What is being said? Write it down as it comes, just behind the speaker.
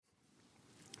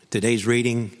Today's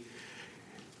reading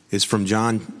is from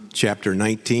John chapter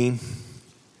 19,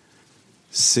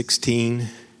 16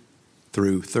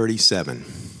 through 37.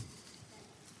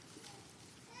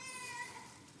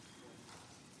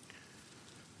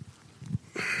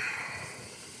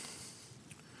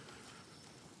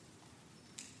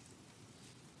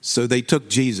 So they took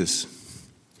Jesus,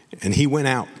 and he went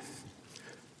out,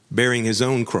 bearing his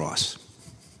own cross,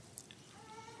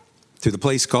 to the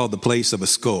place called the place of a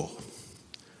skull,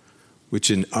 which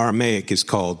in Aramaic is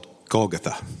called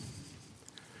Golgotha.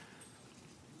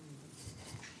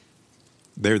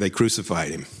 There they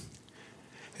crucified him,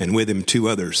 and with him 2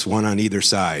 others, one on either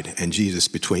side, and Jesus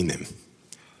between them.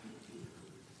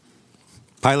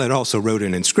 Pilate also wrote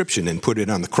an inscription and put it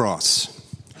on the cross.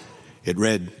 It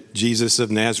read, "Jesus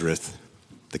of Nazareth,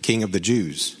 the King of the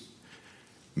Jews."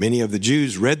 Many of the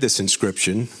Jews read this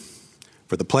inscription,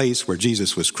 for the place where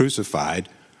Jesus was crucified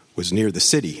was near the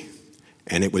city,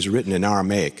 and it was written in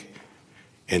Aramaic,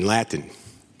 in Latin,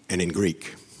 and in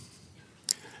Greek.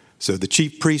 So the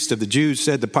chief priest of the Jews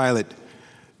said to Pilate,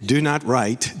 "Do not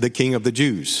write the King of the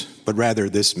Jews, but rather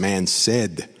this man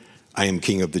said, 'I am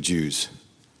King of the Jews.'"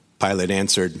 Pilate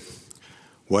answered,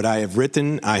 "What I have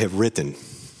written, I have written."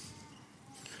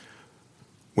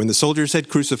 When the soldiers had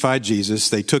crucified Jesus,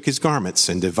 they took his garments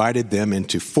and divided them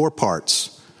into 4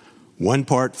 parts, 1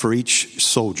 part for each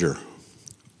soldier,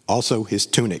 also his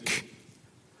tunic.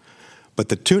 But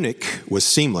the tunic was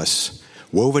seamless,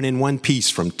 woven in one piece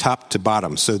from top to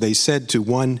bottom. So they said to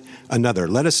one another,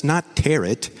 "Let us not tear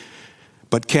it,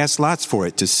 but cast lots for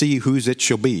it to see whose it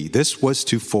shall be." This was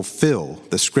to fulfill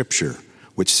the scripture,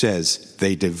 which says,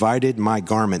 "They divided my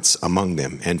garments among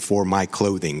them, and for my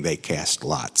clothing they cast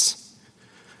lots."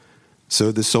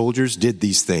 So the soldiers did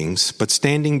these things, but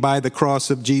standing by the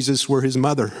cross of Jesus were his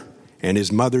mother and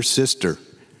his mother's sister,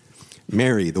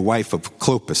 Mary, the wife of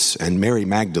Clopas, and Mary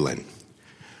Magdalene.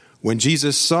 When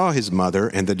Jesus saw his mother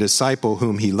and the disciple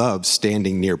whom he loved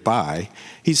standing nearby,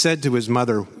 he said to his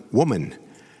mother, "Woman,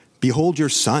 behold your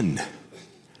son."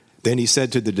 Then he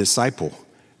said to the disciple,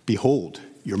 "Behold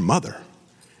your mother."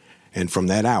 And from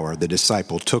that hour the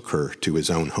disciple took her to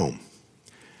his own home.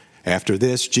 After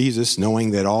this, Jesus, knowing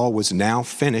that all was now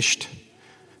finished,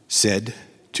 said,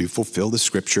 to fulfill the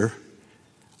scripture,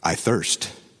 "I thirst."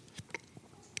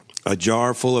 A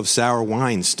jar full of sour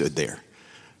wine stood there.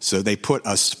 So they put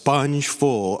a sponge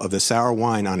full of the sour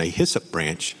wine on a hyssop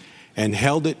branch and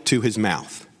held it to his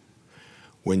mouth.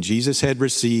 When Jesus had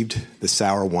received the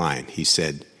sour wine, he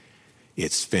said,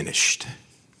 "It's finished."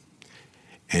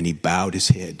 And he bowed his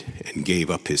head and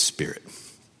gave up his spirit.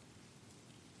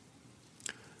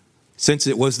 Since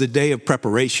it was the day of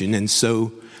preparation, and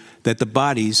so that the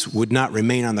bodies would not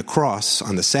remain on the cross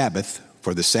on the Sabbath,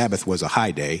 for the Sabbath was a high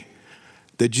day,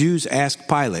 the Jews asked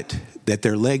Pilate that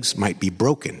their legs might be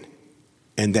broken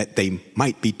and that they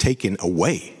might be taken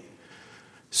away.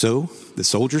 So the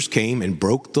soldiers came and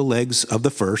broke the legs of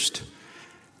the first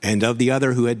and of the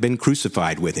other who had been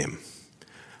crucified with him.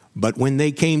 But when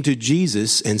they came to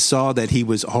Jesus and saw that he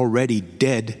was already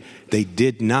dead, they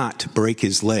did not break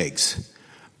his legs.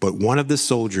 But one of the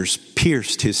soldiers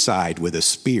pierced his side with a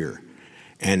spear,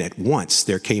 and at once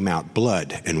there came out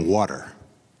blood and water.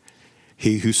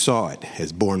 He who saw it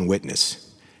has borne witness.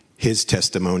 His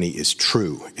testimony is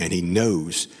true, and he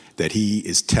knows that he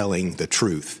is telling the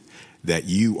truth, that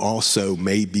you also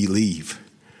may believe.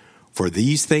 For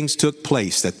these things took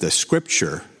place that the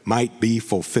scripture might be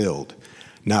fulfilled.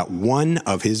 Not one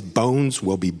of his bones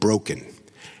will be broken.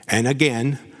 And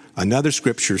again, another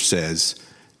scripture says,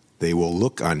 "They will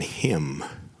look on him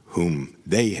whom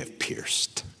they have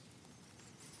pierced."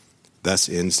 Thus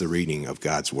ends the reading of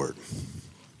God's word.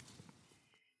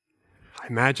 I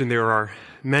imagine there are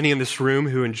many in this room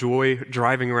who enjoy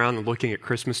driving around and looking at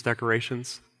Christmas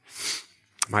decorations.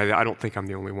 I don't think I'm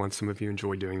the only one. Some of you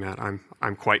enjoy doing that.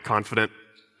 I'm quite confident.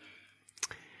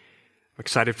 I'm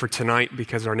excited for tonight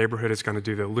because our neighborhood is going to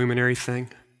do the luminary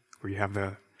thing, where you have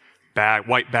the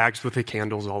white bags with the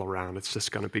candles all around. It's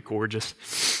just going to be gorgeous.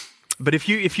 But if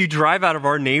you drive out of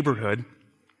our neighborhood,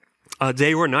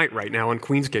 day or night right now on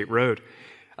Queensgate Road,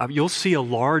 you'll see a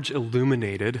large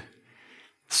illuminated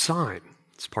sign.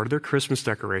 It's part of their Christmas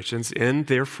decorations in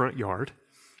their front yard.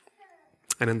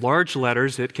 And in large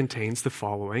letters, it contains the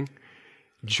following: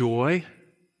 joy,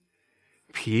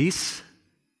 peace,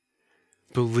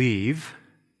 believe,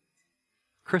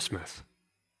 Christmas.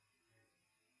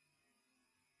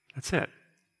 That's it.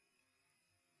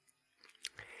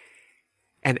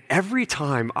 And every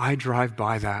time I drive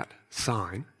by that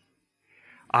sign,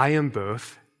 I am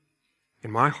both,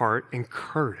 in my heart,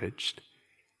 encouraged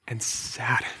and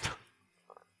saddened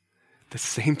at the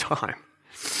same time.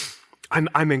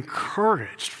 I'm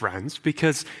encouraged, friends,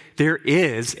 because there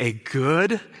is a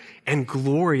good and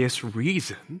glorious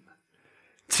reason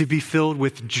to be filled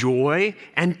with joy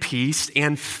and peace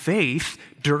and faith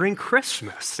during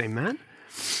Christmas. Amen?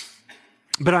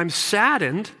 But I'm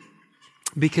saddened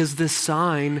because the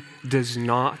sign does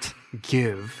not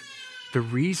give the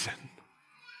reason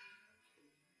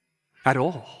at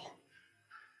all.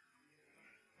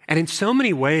 And in so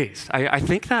many ways, I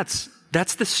think that's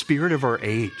the spirit of our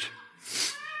age.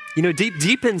 You know,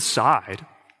 deep inside,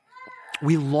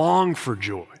 we long for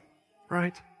joy,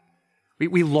 right?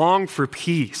 We long for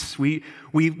peace. We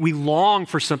long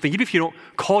for something. Even if you don't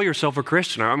call yourself a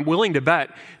Christian, I'm willing to bet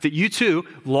that you too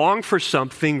long for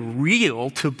something real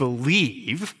to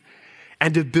believe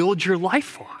and to build your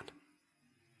life on.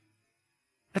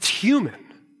 That's human.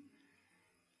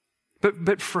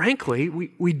 But frankly,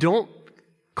 we don't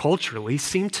culturally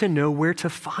seem to know where to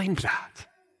find that.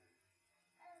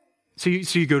 So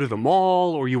you go to the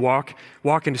mall or you walk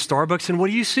into Starbucks, and what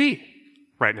do you see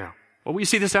right now? What will you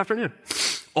see this afternoon?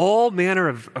 All manner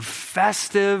of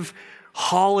festive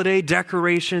holiday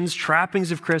decorations,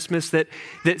 trappings of Christmas that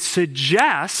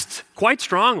suggest quite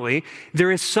strongly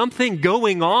there is something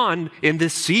going on in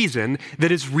this season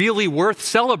that is really worth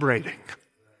celebrating,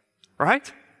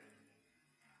 right?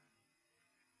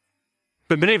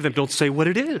 But many of them don't say what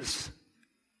it is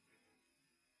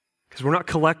because we're not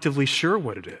collectively sure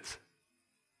what it is.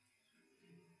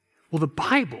 Well, the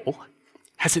Bible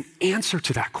has an answer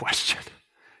to that question.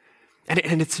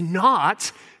 And it's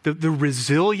not the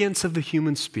resilience of the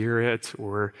human spirit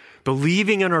or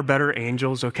believing in our better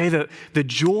angels, okay? The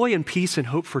joy and peace and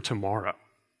hope for tomorrow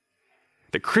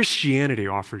that Christianity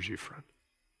offers you, friend,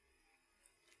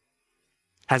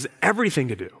 has everything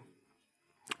to do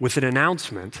with an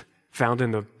announcement found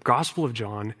in the Gospel of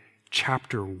John,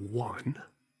 chapter 1,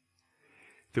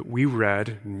 that we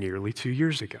read nearly 2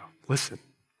 years ago. Listen.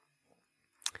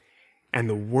 And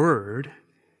the Word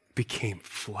became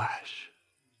flesh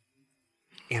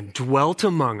and dwelt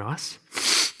among us,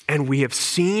 and we have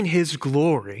seen his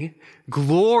glory.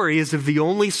 Glory is of the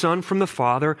only Son from the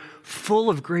Father, full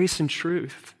of grace and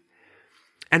truth.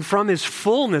 And from his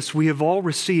fullness we have all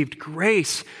received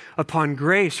grace upon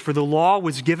grace, for the law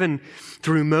was given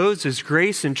through Moses.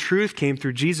 Grace and truth came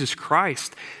through Jesus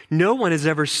Christ. No one has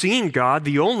ever seen God,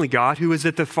 the only God, who is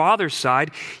at the Father's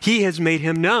side. He has made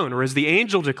him known. Or as the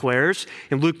angel declares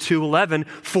in Luke 2:11,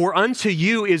 for unto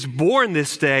you is born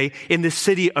this day in the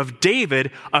city of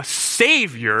David a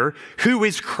Savior who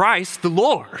is Christ the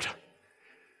Lord.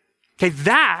 Okay,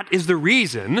 that is the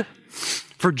reason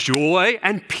for joy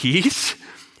and peace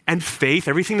and faith,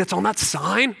 everything that's on that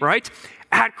sign, right?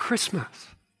 At Christmas.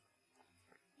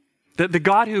 The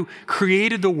God who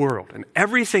created the world and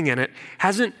everything in it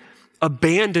hasn't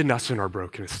abandoned us in our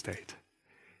broken state,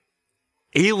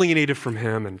 alienated from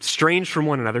him and estranged from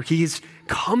one another. He's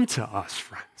come to us,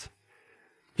 friends.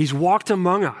 He's walked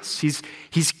among us.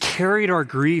 He's carried our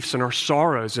griefs and our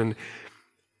sorrows and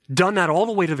done that all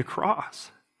the way to the cross,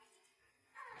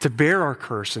 to bear our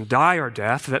curse and die our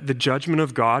death, that the judgment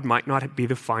of God might not be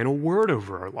the final word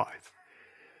over our life.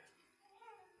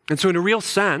 And so in a real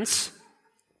sense,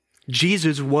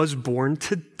 Jesus was born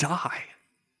to die.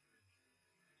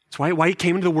 That's why he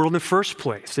came into the world in the first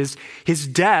place. His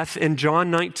death in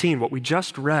John 19, what we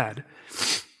just read,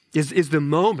 is the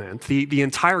moment the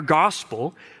entire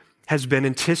gospel has been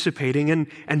anticipating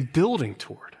and building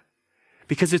toward.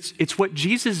 Because it's what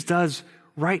Jesus does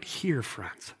right here,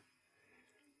 friends,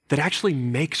 that actually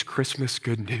makes Christmas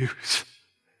good news.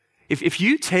 If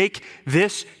you take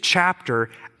this chapter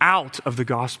out of the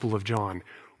Gospel of John,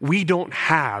 we don't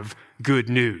have good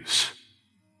news.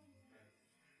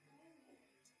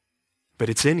 But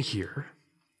it's in here,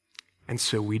 and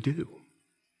so we do.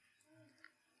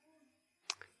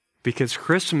 Because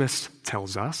Christmas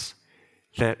tells us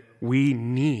that we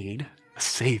need a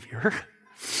Savior,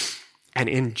 and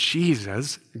in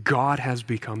Jesus, God has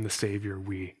become the Savior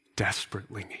we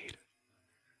desperately need.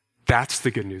 That's the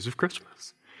good news of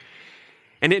Christmas.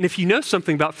 And if you know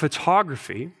something about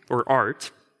photography or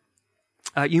art,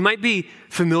 you might be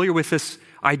familiar with this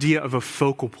idea of a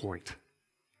focal point.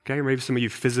 Okay, or maybe some of you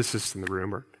physicists in the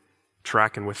room are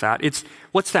tracking with that.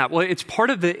 What's that? Well, it's part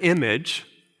of the image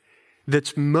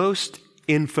that's most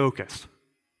in focus,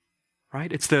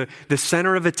 right? It's the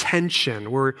center of attention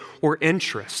or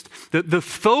interest, the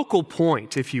focal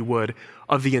point, if you would,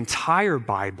 of the entire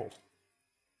Bible,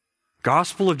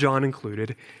 Gospel of John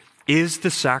included, is the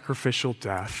sacrificial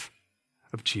death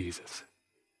of Jesus.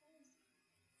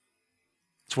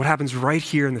 It's what happens right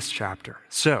here in this chapter.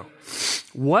 So,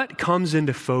 what comes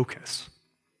into focus?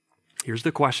 Here's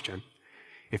the question.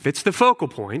 if it's the focal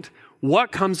point,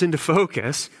 what comes into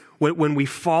focus when we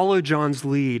follow John's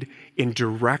lead in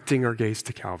directing our gaze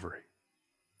to Calvary?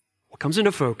 What comes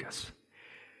into focus?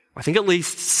 I think at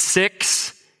least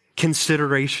 6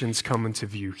 considerations come into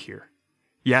view here.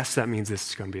 Yes, that means this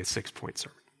is going to be a 6-point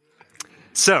sermon.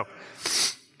 So,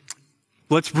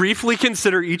 let's briefly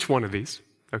consider each one of these,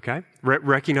 okay?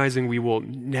 Recognizing we will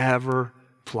never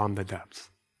plumb the depths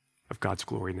of God's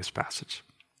glory in this passage.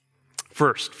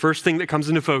 First thing that comes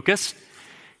into focus,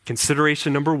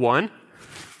 consideration number 1.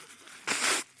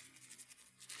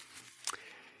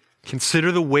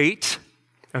 Consider the weight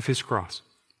of his cross.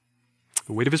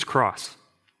 The weight of his cross.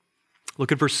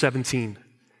 Look at verse 17.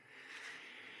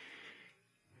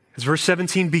 As verse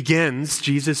 17 begins,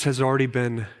 Jesus has already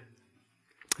been,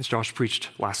 as Josh preached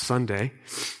last Sunday,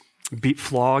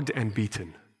 flogged and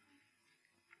beaten.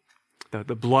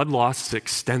 The blood loss is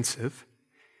extensive.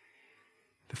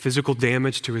 The physical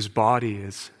damage to his body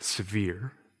is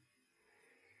severe.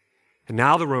 And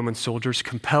now the Roman soldiers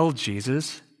compelled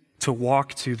Jesus to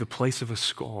walk to the place of a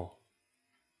skull,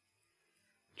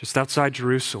 just outside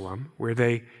Jerusalem, where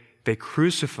they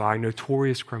crucify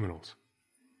notorious criminals.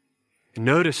 And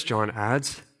notice, John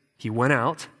adds, he went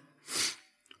out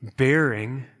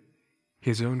bearing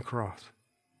his own cross.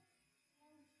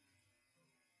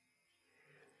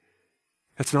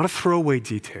 That's not a throwaway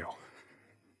detail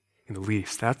in the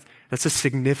least. That's a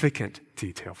significant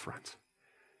detail, friends,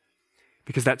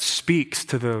 because that speaks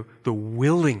to the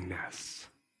willingness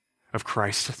of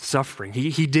Christ's suffering.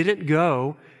 He didn't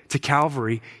go to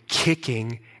Calvary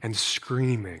kicking and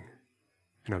screaming,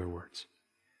 in other words.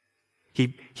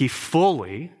 He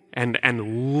fully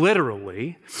and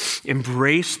literally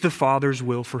embraced the Father's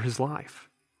will for his life,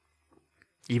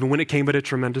 even when it came at a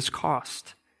tremendous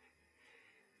cost.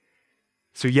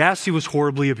 So yes, he was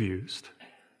horribly abused,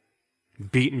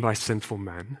 beaten by sinful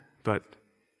men, but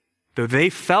though they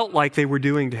felt like they were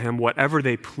doing to him whatever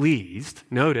they pleased,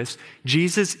 notice,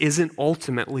 Jesus isn't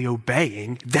ultimately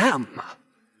obeying them,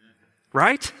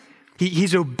 right?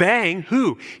 He's obeying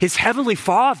who? His heavenly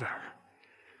Father,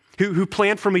 who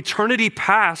planned from eternity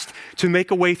past to make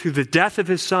a way through the death of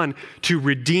his Son to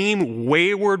redeem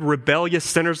wayward, rebellious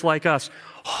sinners like us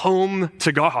home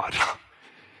to God.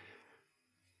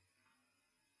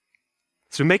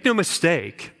 So make no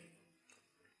mistake,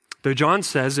 though John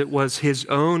says it was his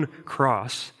own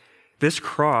cross, this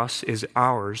cross is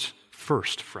ours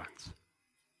first, friends.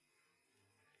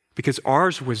 Because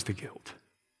ours was the guilt.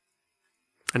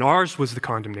 And ours was the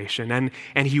condemnation.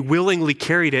 And he willingly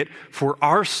carried it for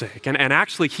our sake. And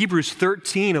actually, Hebrews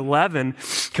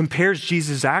 13:11 compares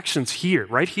Jesus' actions here,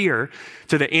 right here,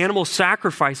 to the animal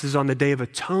sacrifices on the Day of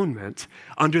Atonement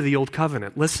under the Old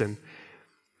Covenant. Listen.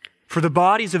 For the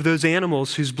bodies of those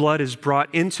animals whose blood is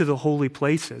brought into the holy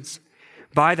places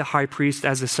by the high priest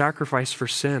as a sacrifice for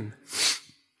sin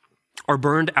are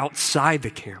burned outside the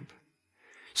camp.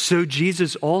 So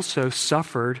Jesus also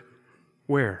suffered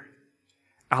where?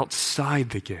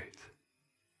 Outside the gate,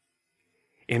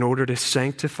 in order to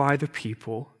sanctify the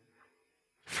people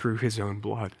through his own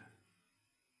blood.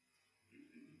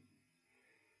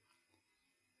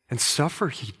 And suffer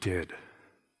he did,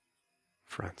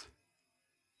 friends.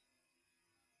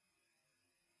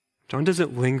 John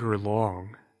doesn't linger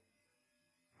long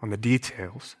on the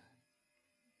details.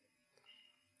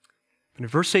 But in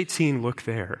verse 18, look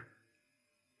there.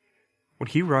 When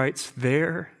he writes,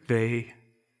 there they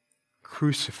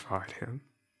crucified him.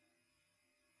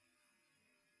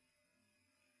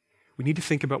 We need to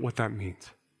think about what that means.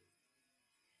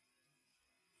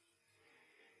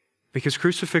 Because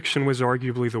crucifixion was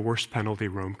arguably the worst penalty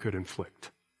Rome could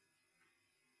inflict.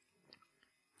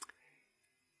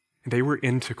 And they were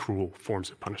into cruel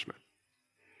forms of punishment.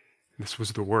 And this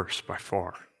was the worst by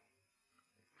far.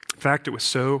 In fact, it was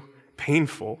so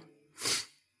painful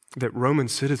that Roman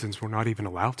citizens were not even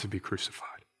allowed to be crucified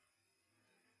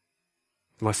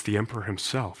unless the emperor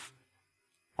himself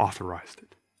authorized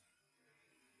it.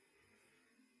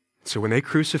 So when they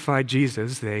crucified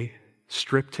Jesus, they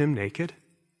stripped him naked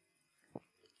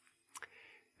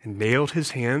and nailed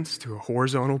his hands to a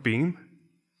horizontal beam,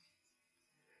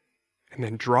 and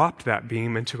then dropped that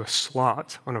beam into a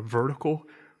slot on a vertical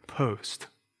post,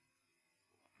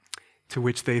 to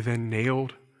which they then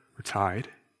nailed or tied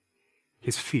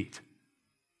his feet.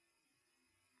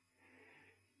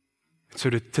 So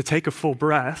to take a full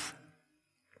breath,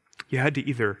 you had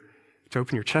to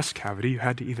open your chest cavity, you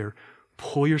had to either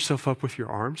pull yourself up with your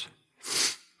arms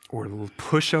or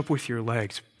push up with your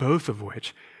legs, both of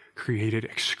which created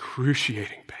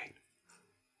excruciating pain.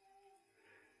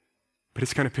 But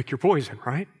it's kind of pick your poison,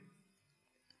 right?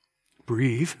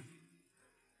 Breathe.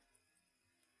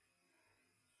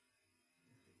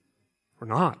 or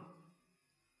not.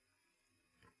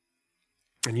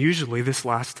 And usually this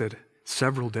lasted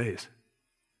several days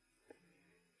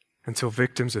until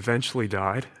victims eventually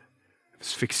died of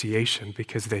asphyxiation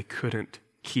because they couldn't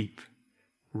keep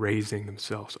raising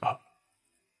themselves up.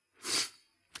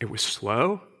 It was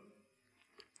slow,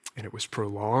 and it was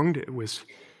prolonged. It was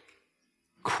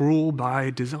cruel by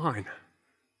design.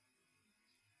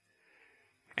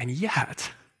 And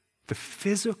yet, the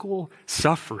physical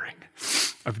suffering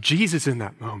of Jesus in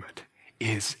that moment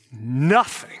is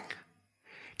nothing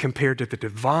compared to the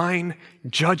divine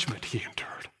judgment he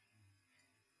endured.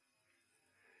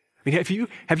 I mean,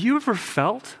 have you ever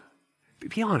felt,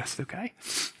 be honest, okay?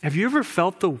 Have you ever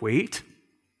felt the weight,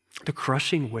 the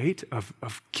crushing weight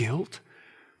of guilt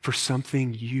for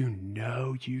something you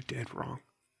know you did wrong?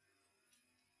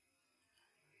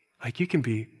 Like you can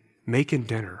be making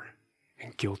dinner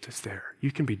and guilt is there.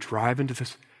 You can be driving to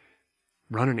this,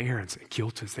 running errands and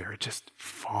guilt is there. It just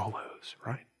follows,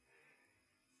 right?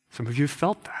 Some of you have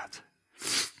felt that.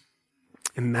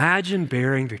 Imagine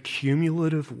bearing the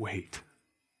cumulative weight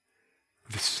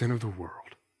of the sin of the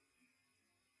world.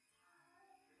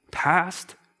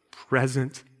 Past,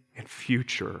 present, and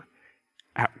future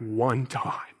at one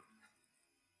time.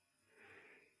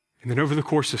 And then over the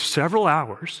course of several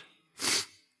hours,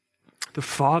 the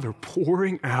Father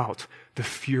pouring out the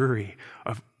fury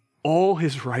of all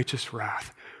his righteous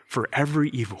wrath for every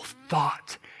evil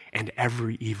thought and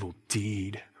every evil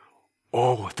deed,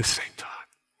 all at the same time.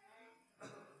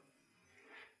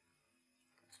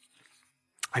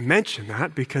 I mention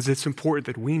that because it's important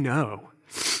that we know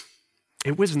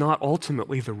it was not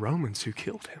ultimately the Romans who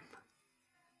killed him.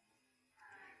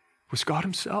 It was God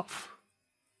himself.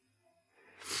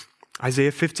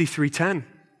 Isaiah 53:10.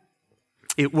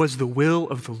 It was the will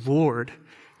of the Lord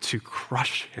to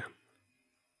crush him.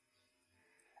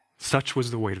 Such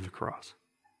was the weight of the cross.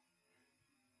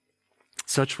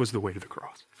 Such was the weight of the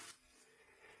cross.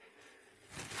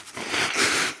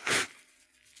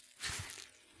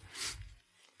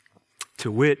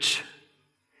 To which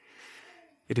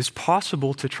it is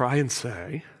possible to try and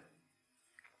say,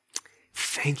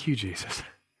 thank you, Jesus,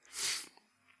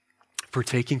 for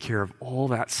taking care of all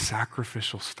that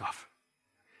sacrificial stuff.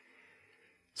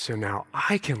 So now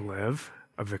I can live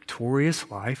a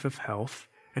victorious life of health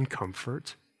and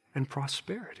comfort and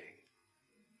prosperity.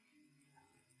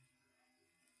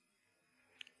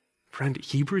 Friend,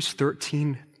 Hebrews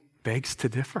 13 begs to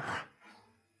differ.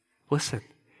 Listen,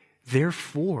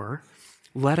 therefore,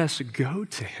 let us go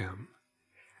to him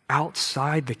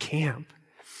outside the camp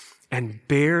and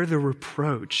bear the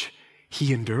reproach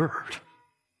he endured.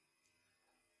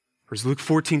 As Luke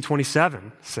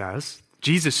 14:27 says,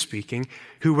 Jesus speaking,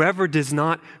 whoever does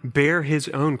not bear his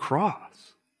own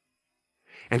cross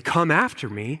and come after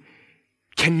me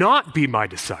cannot be my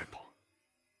disciple.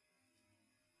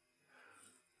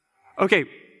 Okay,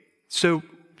 so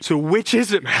which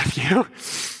is it, Matthew?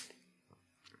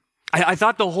 I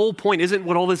thought the whole point isn't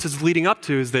what all this is leading up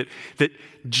to, is that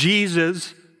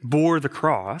Jesus bore the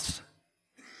cross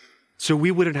so we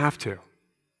wouldn't have to.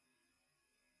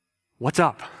 What's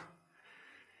up?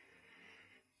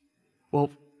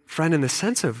 Well, friend, in the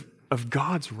sense of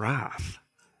God's wrath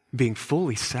being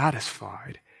fully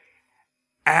satisfied,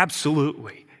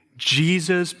 absolutely.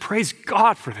 Jesus, praise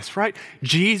God for this, right?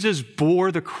 Jesus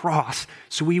bore the cross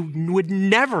so we would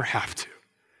never have to,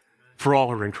 for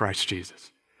all are in Christ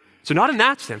Jesus. So not in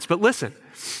that sense, but listen,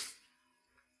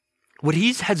 what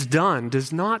he has done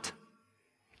does not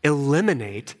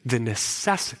eliminate the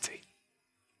necessity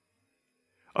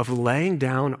of laying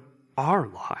down our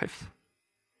life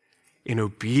in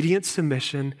obedient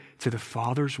submission to the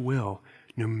Father's will,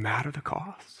 no matter the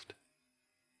cost.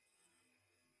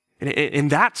 And in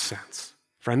that sense,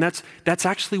 friend, that's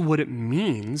actually what it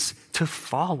means to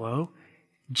follow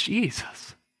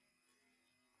Jesus.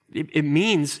 It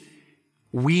means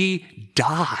we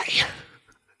die.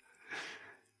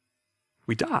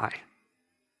 We die.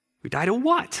 We die to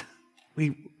what?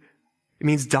 It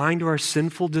means dying to our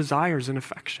sinful desires and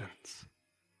affections.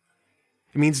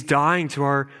 It means dying to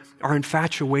our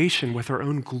infatuation with our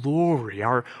own glory,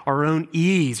 our own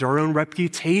ease, our own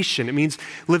reputation. It means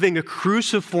living a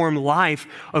cruciform life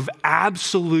of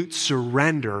absolute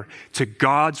surrender to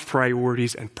God's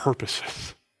priorities and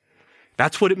purposes.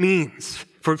 That's what it means.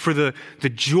 For the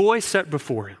joy set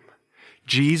before him,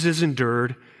 Jesus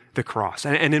endured the cross.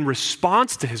 And in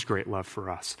response to his great love for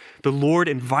us, the Lord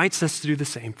invites us to do the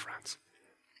same, friends.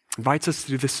 Invites us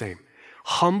to do the same.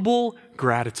 Humble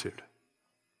gratitude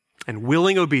and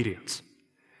willing obedience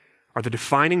are the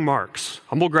defining marks,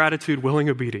 humble gratitude, willing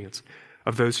obedience,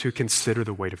 of those who consider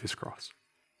the weight of his cross.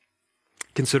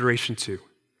 Consideration 2.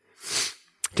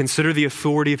 Consider the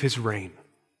authority of his reign.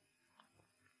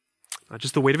 Not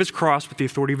just the weight of his cross, but the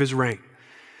authority of his reign.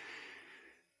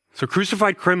 So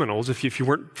crucified criminals, if you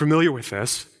weren't familiar with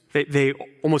this, they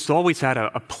almost always had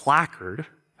a placard,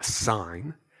 a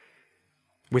sign,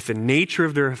 with the nature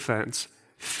of their offense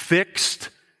fixed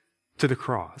to the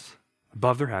cross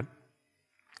above their head,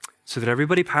 so that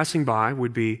everybody passing by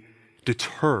would be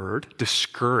deterred,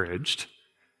 discouraged,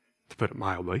 to put it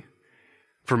mildly,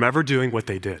 from ever doing what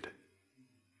they did.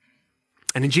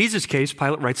 And in Jesus' case,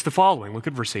 Pilate writes the following. Look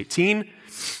at verse 18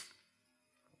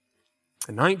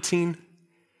 and 19.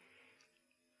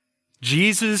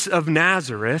 Jesus of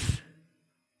Nazareth,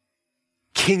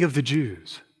 King of the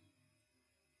Jews.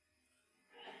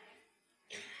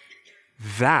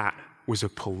 That was a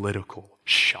political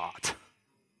shot.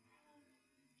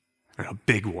 And a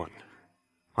big one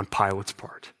on Pilate's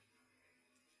part.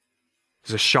 It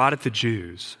was a shot at the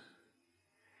Jews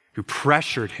who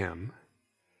pressured him,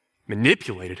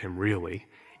 manipulated him really,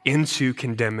 into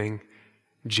condemning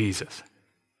Jesus.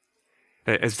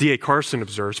 As D.A. Carson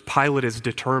observes, Pilate is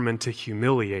determined to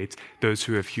humiliate those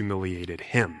who have humiliated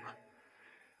him.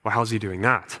 Well, how's he doing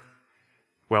that?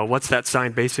 Well, what's that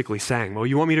sign basically saying? Well,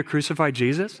 you want me to crucify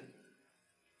Jesus?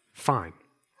 Fine.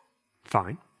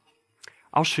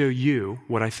 I'll show you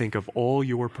what I think of all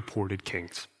your purported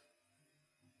kings.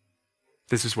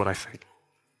 This is what I think.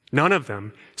 None of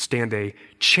them stand a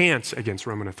chance against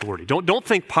Roman authority. Don't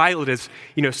think Pilate has,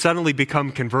 suddenly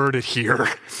become converted here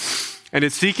and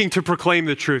is seeking to proclaim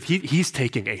the truth. He's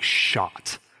taking a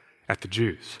shot at the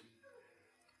Jews.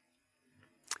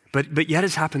 But yet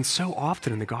it's happened so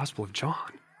often in the Gospel of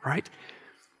John, right?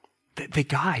 The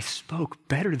guy spoke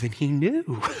better than he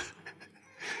knew.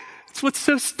 That's what's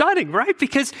so stunning, right?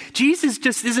 Because Jesus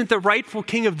just isn't the rightful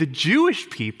king of the Jewish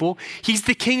people. He's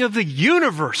the king of the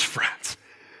universe, friends.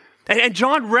 And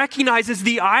John recognizes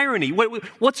the irony.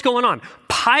 What's going on?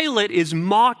 Pilate is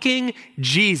mocking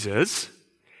Jesus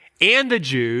and the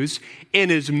Jews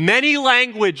in as many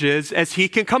languages as he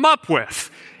can come up with.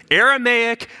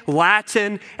 Aramaic,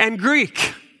 Latin, and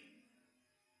Greek.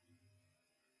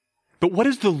 But what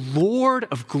is the Lord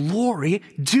of glory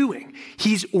doing?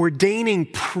 He's ordaining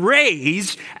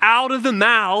praise out of the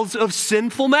mouths of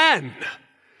sinful men.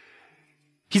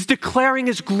 He's declaring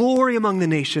his glory among the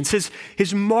nations,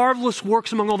 his marvelous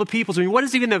works among all the peoples. I mean, what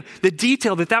is even the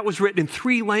detail that was written in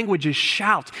 3 languages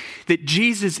shout that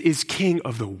Jesus is king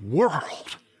of the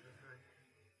world?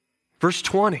 Verse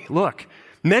 20, look.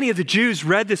 Many of the Jews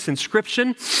read this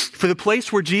inscription, for the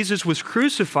place where Jesus was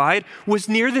crucified was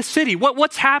near the city.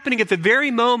 What's happening at the very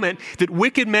moment that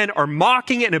wicked men are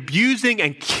mocking and abusing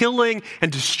and killing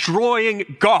and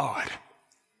destroying God?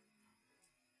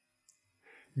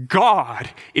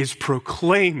 God is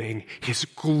proclaiming his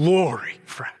glory,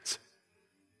 friends.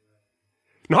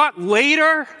 Not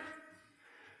later,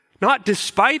 not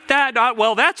despite that, not,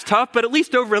 well, that's tough, but at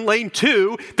least over in lane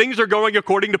 2, things are going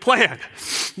according to plan.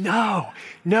 No,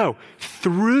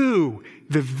 through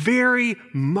the very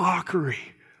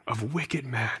mockery of wicked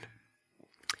men,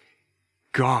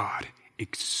 God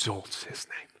exalts his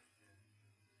name.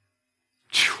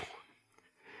 Phew.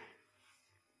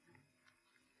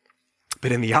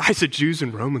 But in the eyes of Jews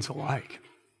and Romans alike,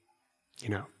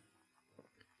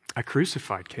 a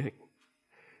crucified king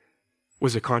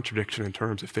was a contradiction in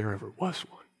terms if there ever was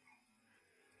one.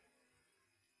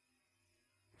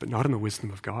 But not in the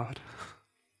wisdom of God.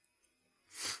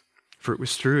 For it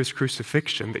was through his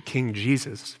crucifixion that King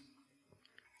Jesus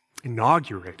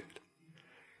inaugurated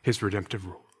his redemptive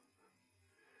rule.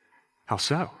 How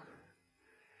so? Well,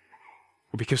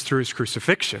 because through his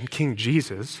crucifixion, King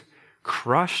Jesus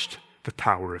crushed the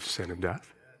power of sin and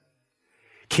death.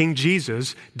 King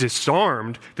Jesus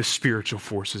disarmed the spiritual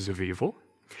forces of evil.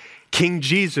 King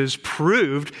Jesus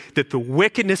proved that the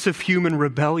wickedness of human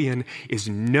rebellion is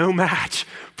no match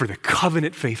for the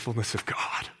covenant faithfulness of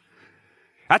God.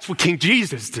 That's what King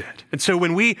Jesus did. And so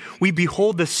when we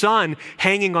behold the Son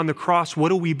hanging on the cross, what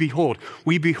do we behold?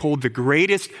 We behold the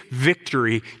greatest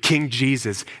victory King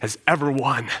Jesus has ever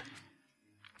won.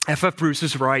 F.F. Bruce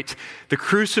is right. The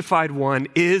crucified one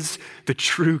is the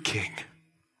true king,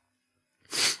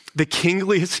 the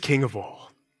kingliest king of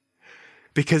all.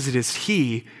 Because it is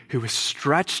he who is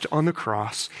stretched on the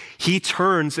cross. He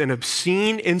turns an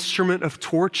obscene instrument of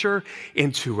torture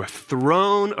into a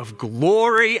throne of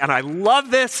glory. And I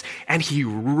love this. And he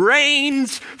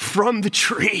reigns from the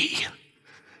tree.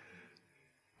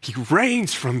 He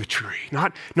reigns from the tree,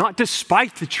 not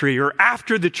despite the tree or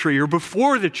after the tree or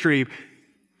before the tree,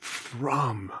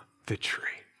 from the tree.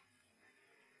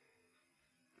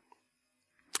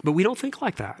 But we don't think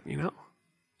like that,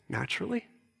 naturally.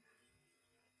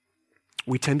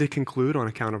 we tend to conclude on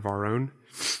account of our own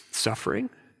suffering,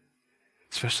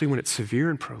 especially when it's severe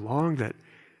and prolonged,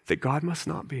 that God must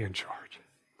not be in charge.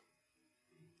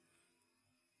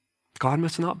 God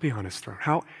must not be on his throne.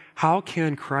 How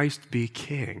can Christ be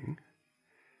king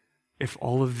if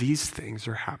all of these things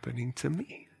are happening to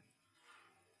me?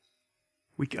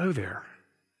 We go there.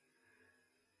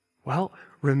 Well,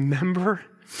 remember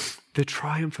the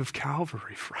triumph of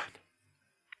Calvary, friend.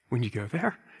 When you go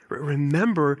there,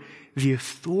 remember the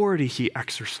authority he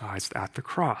exercised at the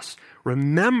cross.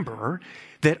 Remember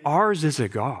that ours is a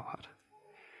God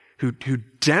who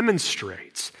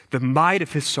demonstrates the might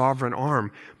of his sovereign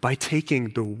arm by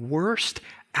taking the worst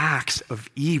acts of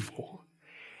evil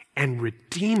and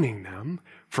redeeming them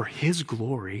for his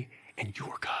glory and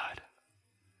your good.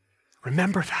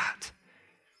 Remember that.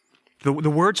 The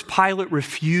words Pilate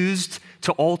refused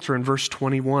to alter in verse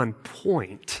 21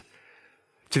 point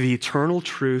to the eternal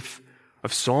truth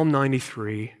of Psalm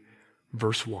 93,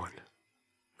 verse 1.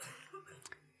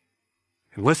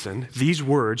 And listen, these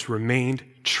words remained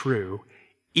true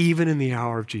even in the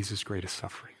hour of Jesus' greatest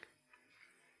suffering.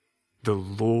 The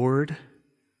Lord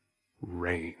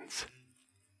reigns.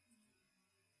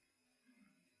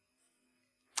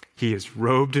 He is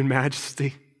robed in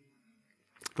majesty.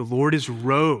 The Lord is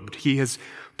robed. He has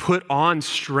put on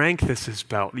strength as his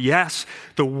belt. Yes,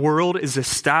 the world is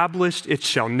established. It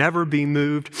shall never be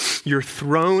moved. Your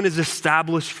throne is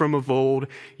established from of old.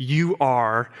 You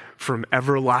are from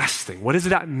everlasting. What does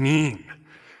that mean?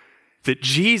 That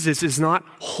Jesus is not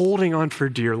holding on for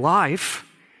dear life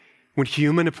when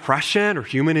human oppression or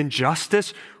human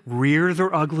injustice rear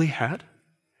their ugly head?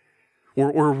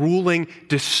 Or ruling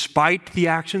despite the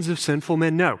actions of sinful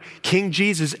men? No. King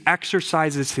Jesus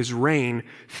exercises his reign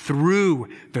through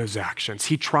those actions.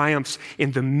 He triumphs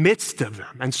in the midst of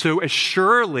them. And so as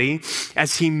surely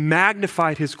as he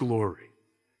magnified his glory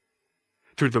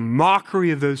through the mockery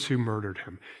of those who murdered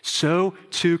him, so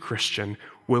too, Christian,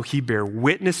 will he bear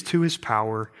witness to his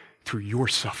power through your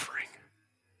suffering.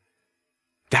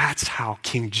 That's how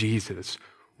King Jesus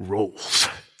rolls.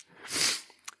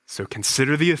 So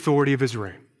consider the authority of his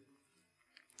reign.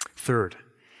 Third,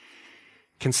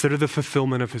 consider the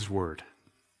fulfillment of his word.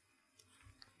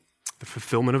 The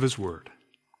fulfillment of his word.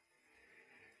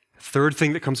 Third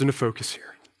thing that comes into focus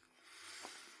here.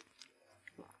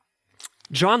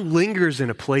 John lingers in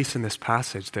a place in this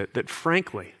passage that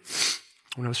frankly,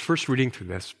 when I was first reading through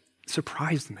this,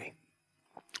 surprised me.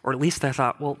 Or at least I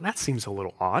thought, well, that seems a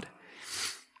little odd.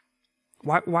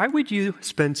 Why would you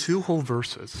spend 2 whole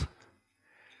verses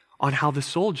on how the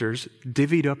soldiers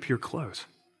divvied up your clothes?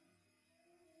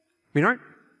 I mean,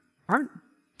 aren't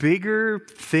bigger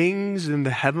things in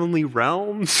the heavenly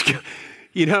realms?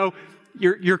 You know,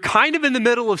 you're kind of in the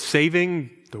middle of saving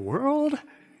the world.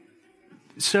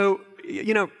 So,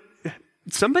 you know,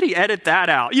 somebody edit that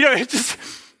out. You know, it's just,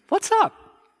 what's up?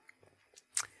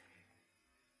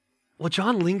 Well,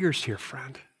 John lingers here,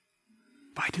 friend,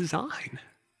 by design.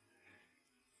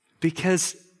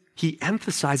 Because he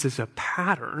emphasizes a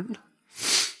pattern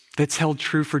that's held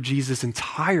true for Jesus'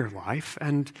 entire life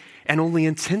and only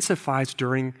intensifies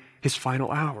during his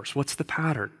final hours. What's the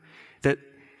pattern? That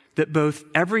both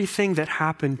everything that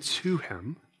happened to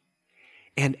him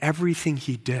and everything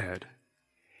he did,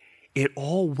 it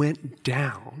all went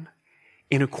down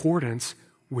in accordance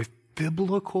with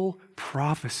biblical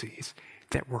prophecies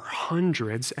that were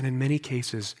hundreds and in many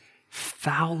cases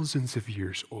thousands of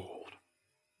years old.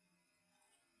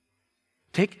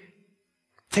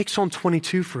 Take Psalm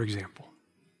 22, for example.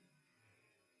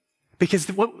 Because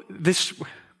we'll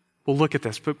look at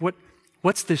this, but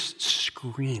what's this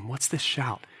scream? What's this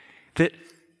shout? That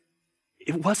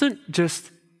it wasn't just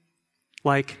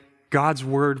like God's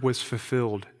word was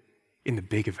fulfilled in the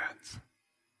big events.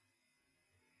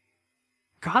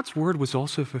 God's word was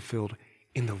also fulfilled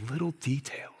in the little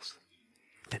details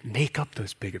that make up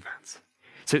those big events.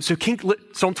 So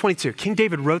Psalm 22, King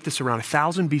David wrote this around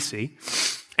 1000 BC,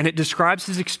 and it describes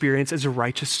his experience as a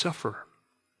righteous sufferer,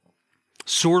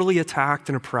 sorely attacked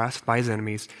and oppressed by his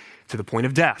enemies to the point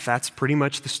of death. That's pretty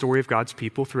much the story of God's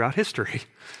people throughout history.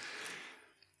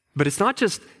 But it's not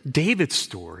just David's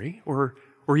story or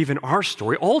even our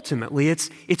story. Ultimately, it's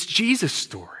Jesus'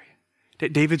 story,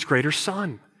 David's greater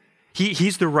son.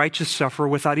 He's the righteous sufferer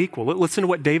without equal. Listen to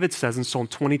what David says in Psalm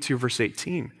 22, verse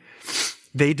 18.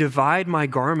 They divide my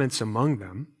garments among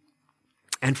them,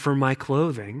 and for my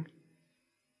clothing,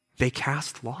 they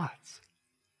cast lots.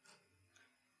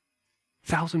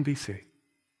 1000 BC.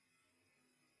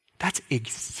 That's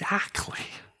exactly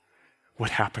what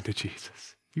happened to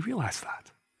Jesus. You realize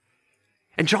that?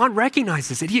 And John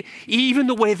recognizes it. Even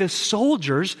the way the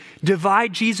soldiers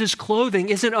divide Jesus' clothing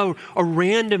isn't a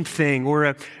random thing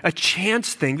or a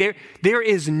chance thing. There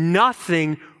is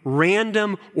nothing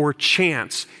random or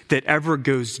chance that ever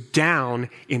goes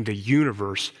down in the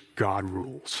universe God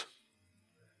rules.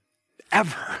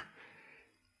 Ever.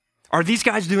 Are these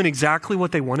guys doing exactly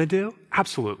what they want to do?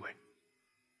 Absolutely.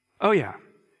 Oh yeah.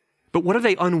 But what are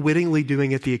they unwittingly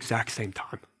doing at the exact same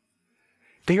time?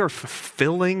 They are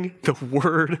fulfilling the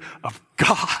word of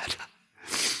God.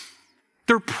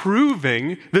 They're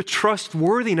proving the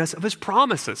trustworthiness of his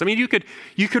promises. I mean, you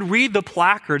could read the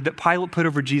placard that Pilate put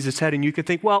over Jesus' head and you could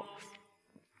think, well,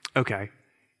 okay,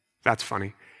 that's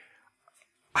funny.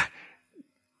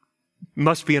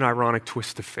 Must be an ironic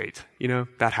twist of fate. You know,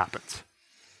 that happens.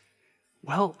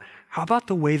 Well, how about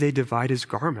the way they divide his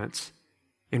garments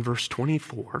in verse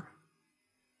 24?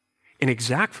 An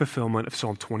exact fulfillment of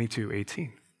Psalm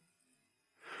 22:18.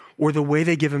 Or the way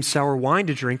they give him sour wine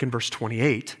to drink in verse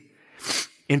 28,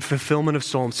 in fulfillment of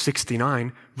Psalm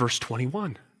 69, verse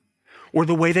 21. Or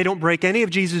the way they don't break any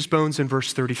of Jesus' bones in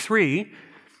verse 33,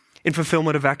 in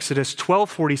fulfillment of Exodus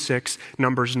 12:46,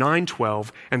 Numbers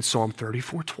 9:12, and Psalm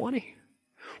 34:20.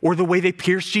 Or the way they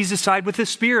pierce Jesus' side with a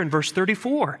spear in verse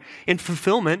 34, in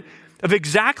fulfillment of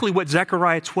exactly what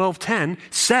Zechariah 12:10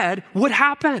 said would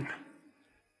happen.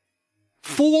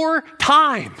 4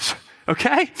 times,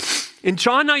 okay? In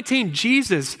John 19,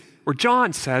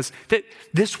 John says that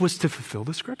this was to fulfill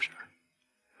the scripture.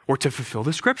 Or to fulfill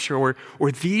the scripture,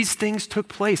 or these things took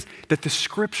place that the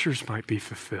scriptures might be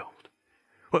fulfilled.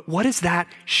 What is that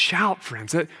shout,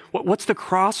 friends? What's the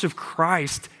cross of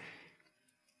Christ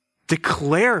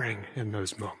declaring in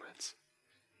those moments?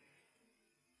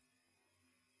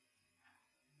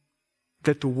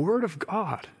 That the word of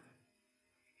God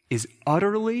is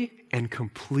utterly and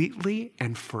completely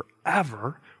and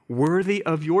forever worthy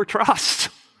of your trust.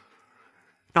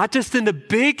 Not just in the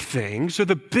big things or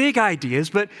the big ideas,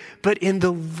 but in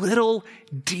the little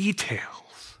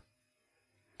details,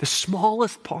 the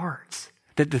smallest parts,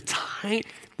 the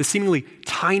seemingly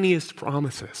tiniest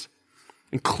promises,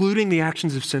 including the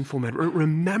actions of sinful men.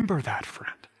 Remember that,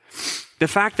 friend. The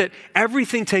fact that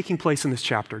everything taking place in this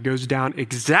chapter goes down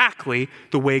exactly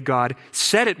the way God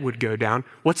said it would go down.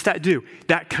 What's that do?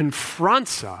 That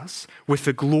confronts us with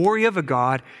the glory of a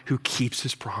God who keeps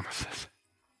his promises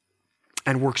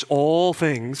and works all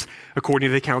things according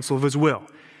to the counsel of his will.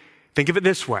 Think of it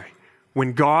this way.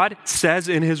 When God says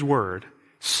in his word,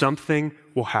 something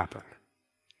will happen,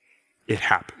 it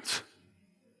happens.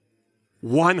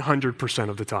 100%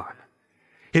 of the time.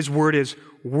 His word is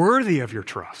worthy of your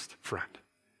trust, friend.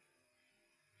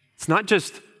 It's not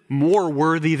just more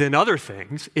worthy than other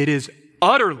things, it is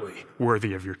utterly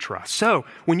worthy of your trust. So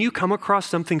when you come across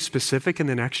something specific in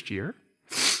the next year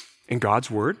in God's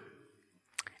word,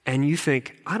 and you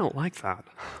think, I don't like that,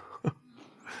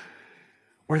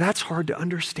 or that's hard to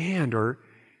understand, or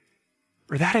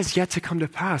that has yet to come to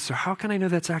pass, so how can I know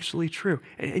that's actually true?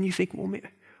 And you think, well,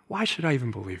 why should I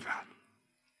even believe that?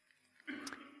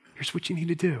 Here's what you need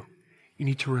to do. You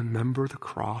need to remember the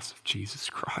cross of Jesus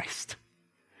Christ.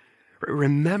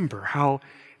 Remember how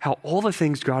all the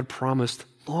things God promised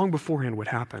long beforehand would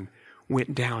happen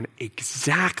went down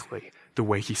exactly the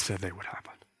way he said they would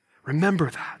happen. Remember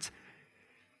that.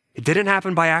 It didn't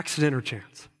happen by accident or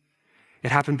chance. It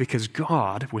happened because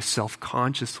God was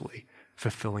self-consciously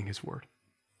fulfilling his word.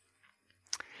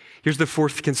 Here's the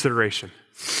fourth consideration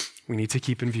we need to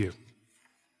keep in view.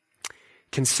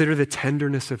 Consider the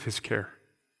tenderness of his care.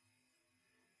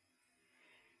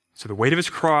 So the weight of his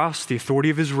cross, the authority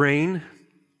of his reign,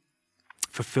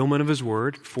 fulfillment of his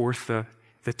word. Fourth, the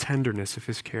tenderness of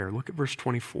his care. Look at verse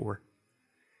 24.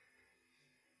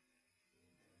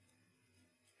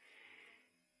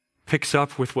 Picks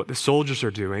up with what the soldiers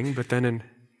are doing, but then in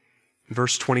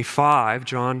verse 25,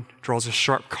 John draws a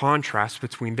sharp contrast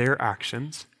between their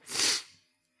actions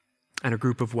and a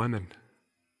group of women.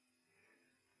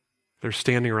 They're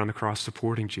standing around the cross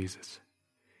supporting Jesus.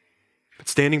 But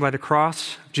standing by the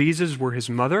cross of Jesus were his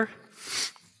mother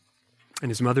and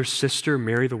his mother's sister,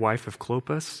 Mary, the wife of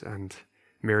Clopas, and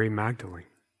Mary Magdalene.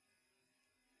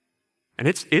 And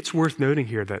it's worth noting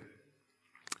here that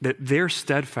their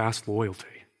steadfast loyalty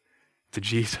to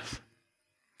Jesus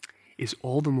is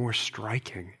all the more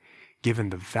striking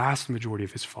given the vast majority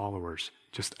of his followers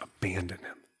just abandon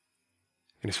him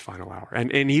in his final hour.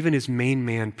 And even his main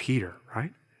man, Peter,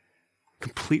 right?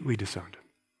 Completely disowned him.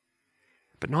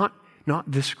 But not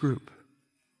this group.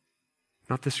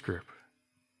 Not this group.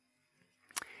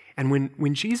 And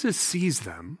when Jesus sees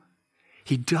them,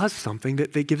 he does something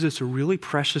that gives us a really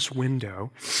precious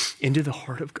window into the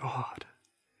heart of God.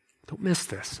 Don't miss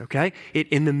this, okay?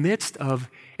 In the midst of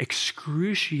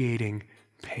excruciating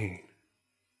pain,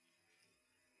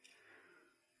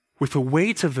 with the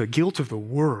weight of the guilt of the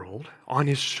world on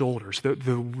his shoulders, the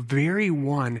very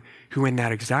one who in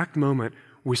that exact moment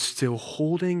was still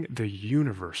holding the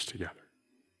universe together,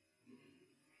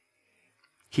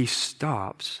 he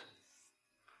stops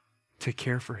to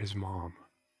care for his mom.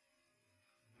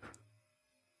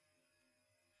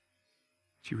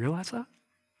 Do you realize that?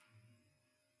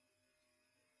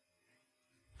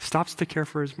 Stops to care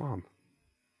for his mom.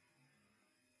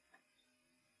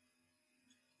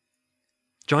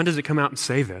 John doesn't come out and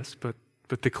say this, but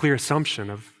the clear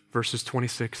assumption of verses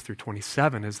 26 through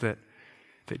 27 is that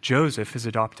Joseph, his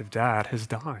adoptive dad, has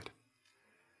died.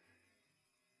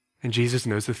 And Jesus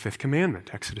knows the fifth commandment,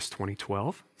 Exodus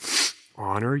 20:12,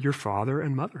 honor your father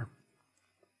and mother.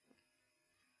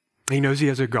 He knows he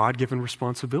has a God-given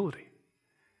responsibility,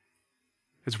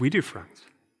 as we do, friends,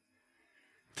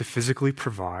 to physically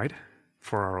provide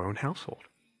for our own household.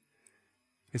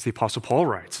 As the Apostle Paul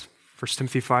writes, 1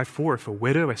 Timothy 5:4, if a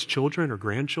widow has children or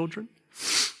grandchildren,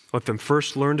 let them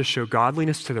first learn to show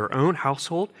godliness to their own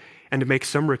household and to make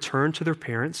some return to their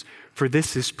parents, for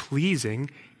this is pleasing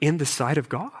in the sight of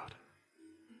God.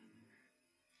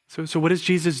 So what does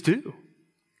Jesus do?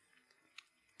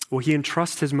 Well, he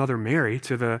entrusts his mother Mary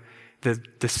to the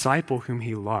disciple whom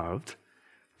he loved,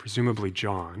 presumably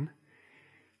John.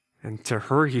 And to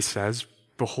her he says,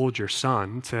 behold your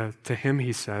son. To him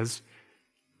he says,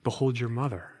 behold your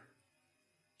mother.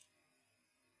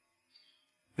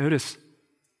 Notice,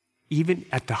 even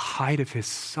at the height of his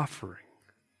suffering,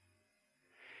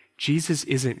 Jesus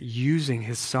isn't using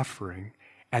his suffering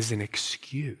as an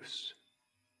excuse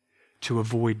to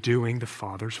avoid doing the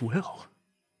Father's will.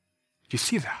 Do you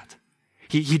see that?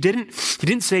 He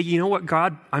didn't say, you know what,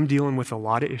 God, I'm dealing with a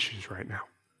lot of issues right now.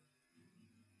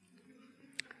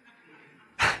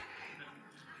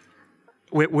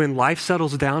 When life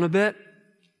settles down a bit,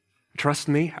 trust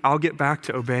me, I'll get back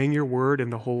to obeying your word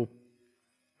and the whole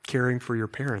caring for your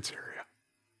parents area.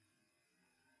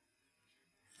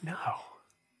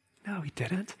 No, he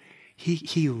didn't.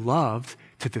 He loved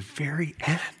to the very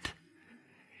end.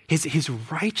 His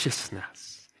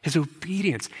righteousness, his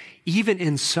obedience, even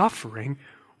in suffering,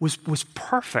 was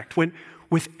perfect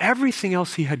with everything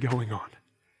else he had going on.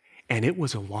 And it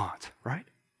was a lot, right?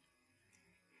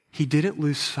 He didn't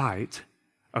lose sight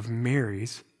of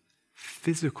Mary's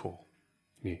physical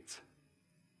needs.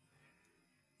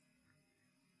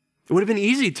 It would have been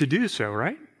easy to do so,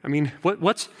 right? I mean,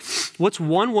 what's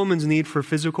one woman's need for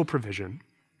physical provision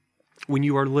when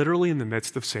you are literally in the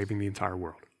midst of saving the entire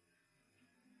world?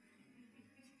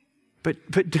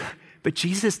 But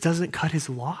Jesus doesn't cut his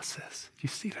losses. Do you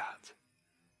see that?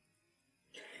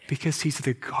 Because he's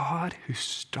the God who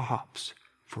stops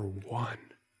for one,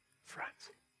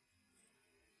 friends.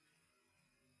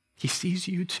 He sees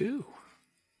you too.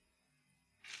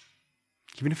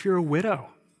 Even if you're a widow,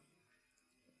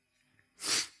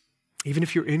 even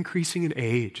if you're increasing in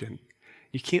age and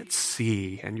you can't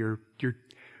see and you're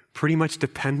pretty much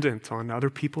dependent on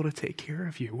other people to take care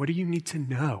of you, what do you need to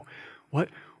know?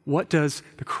 What does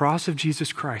the cross of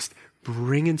Jesus Christ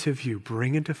bring into view,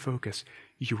 bring into focus?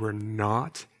 You are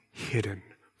not hidden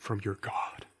from your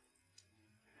God.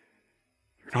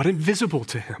 You're not invisible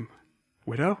to him,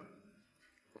 widow.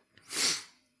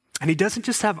 And he doesn't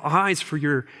just have eyes for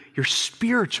your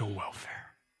spiritual welfare.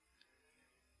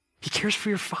 He cares for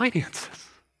your finances.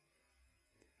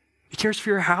 He cares for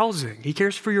your housing. He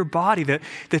cares for your body.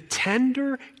 The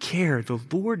tender care the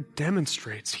Lord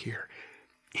demonstrates here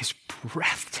is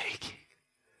breathtaking.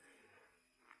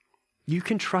 You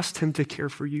can trust him to care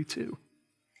for you too.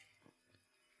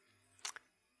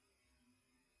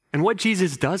 And what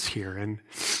Jesus does here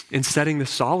in setting the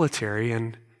solitary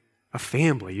and a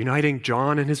family, uniting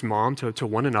John and his mom to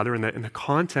one another in the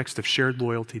context of shared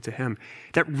loyalty to him,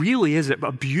 that really is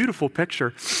a beautiful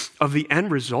picture of the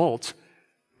end result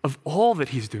of all that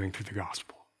he's doing through the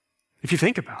gospel. If you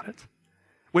think about it,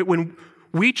 when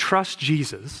we trust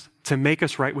Jesus to make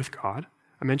us right with God,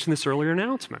 I mentioned this earlier in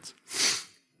announcements,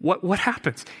 what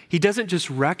happens? He doesn't just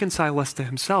reconcile us to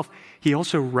himself, he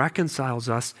also reconciles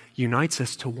us, unites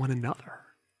us to one another.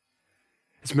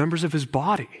 As members of his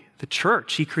body, the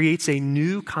church, he creates a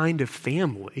new kind of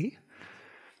family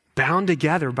bound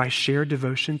together by shared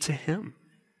devotion to him.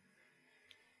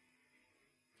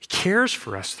 He cares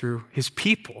for us through his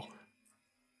people.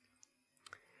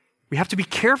 We have to be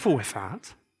careful with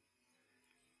that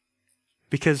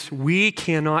because we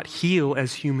cannot heal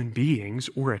as human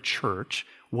beings or a church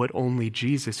what only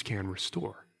Jesus can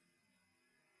restore.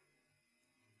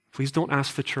 Please don't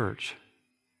ask the church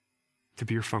to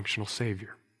be your functional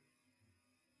savior.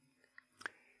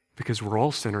 because we're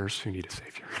all sinners who need a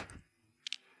Savior.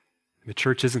 The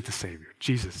church isn't the Savior.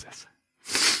 Jesus is.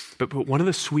 But one of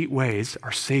the sweet ways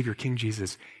our Savior, King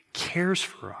Jesus, cares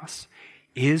for us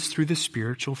is through the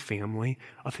spiritual family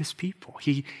of his people.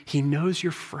 He knows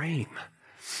your frame.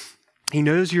 He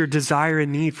knows your desire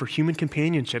and need for human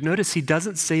companionship. Notice he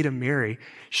doesn't say to Mary,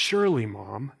 surely,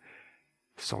 Mom,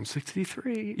 Psalm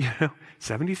 63,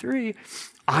 73,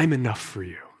 I'm enough for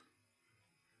you.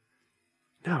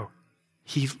 No,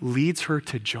 he leads her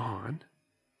to John,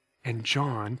 and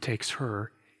John takes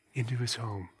her into his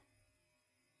home.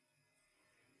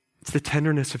 It's the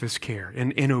tenderness of his care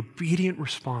and an obedient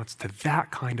response to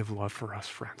that kind of love for us,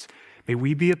 friends. May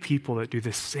we be a people that do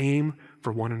the same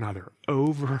for one another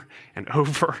over and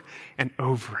over and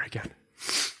over again.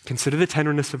 Consider the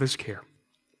tenderness of his care.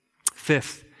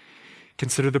 Fifth,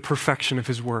 consider the perfection of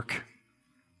his work.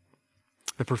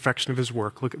 The perfection of his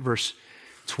work. Look at verse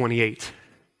 28.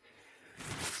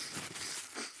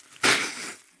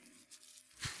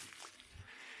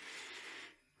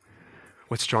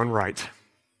 What's John write?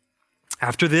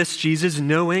 After this, Jesus,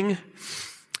 knowing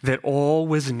that all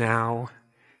was now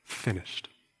finished.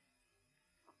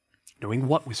 Knowing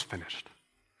what was finished?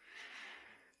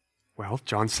 Well,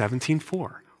 John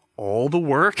 17:4. All the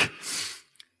work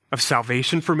of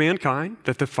salvation for mankind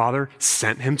that the Father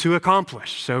sent him to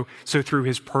accomplish. So through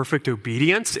his perfect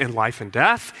obedience in life and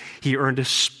death, he earned a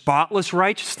spotless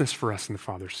righteousness for us in the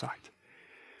Father's sight.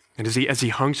 And as he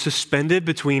hung suspended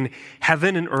between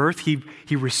heaven and earth,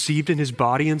 he received in his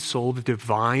body and soul the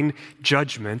divine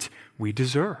judgment we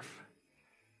deserve.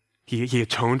 He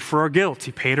atoned for our guilt.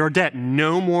 He paid our debt.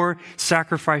 No more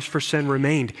sacrifice for sin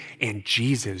remained. And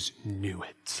Jesus knew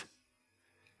it.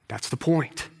 That's the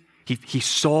point. He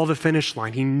saw the finish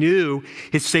line. He knew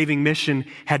his saving mission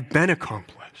had been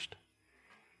accomplished.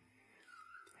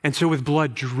 And so with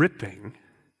blood dripping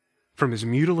from his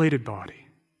mutilated body,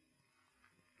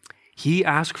 he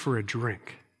asked for a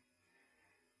drink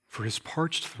for his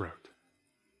parched throat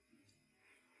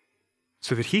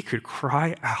so that he could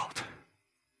cry out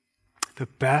the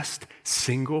best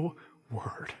single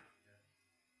word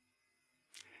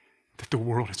that the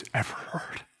world has ever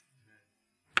heard.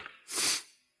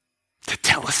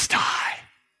 Tetelestai.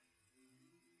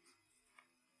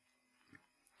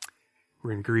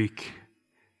 Or in Greek,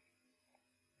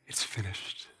 it's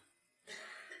finished.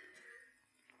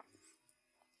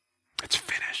 It's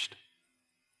finished.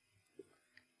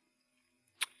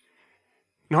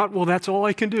 Not, well, that's all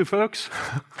I can do, folks.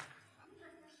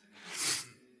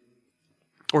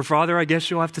 Or, Father, I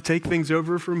guess you'll have to take things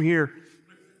over from here.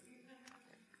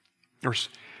 Or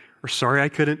sorry, I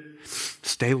couldn't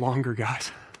stay longer,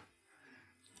 guys.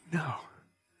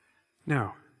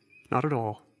 No, not at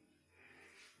all.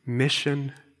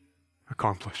 Mission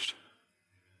accomplished.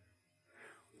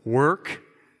 Work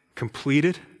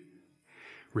completed.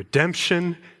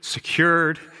 Redemption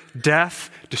secured. Death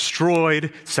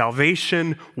destroyed.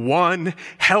 Salvation won.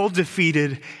 Hell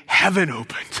defeated. Heaven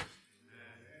opened.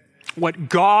 What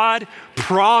God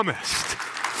promised.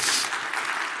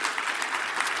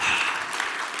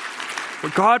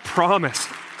 What God promised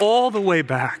all the way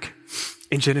back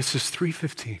in Genesis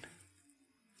 3:15.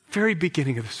 Very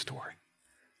beginning of the story.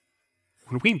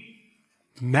 When we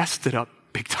messed it up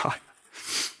big time.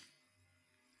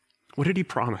 What did he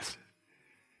promise?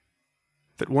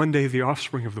 That one day the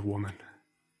offspring of the woman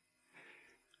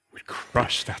would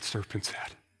crush that serpent's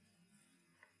head.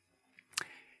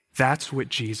 That's what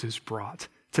Jesus brought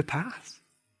to pass.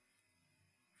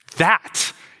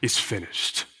 That is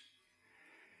finished.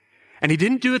 And he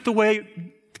didn't do it the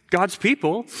way God's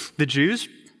people, the Jews,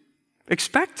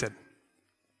 expected.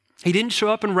 He didn't show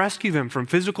up and rescue them from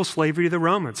physical slavery to the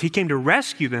Romans. He came to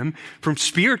rescue them from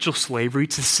spiritual slavery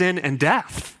to sin and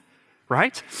death,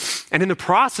 right? And in the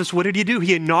process, what did he do?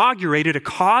 He inaugurated a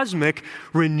cosmic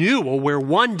renewal where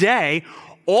one day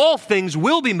all things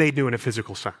will be made new in a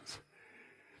physical sense.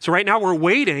 So right now we're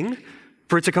waiting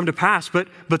for it to come to pass, but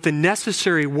the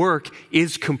necessary work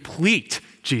is complete,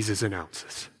 Jesus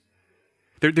announces.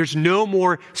 There's no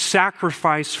more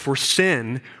sacrifice for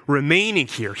sin remaining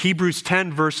here. Hebrews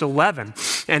 10, verse 11.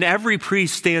 And every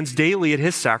priest stands daily at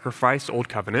his sacrifice, Old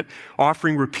Covenant,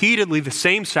 offering repeatedly the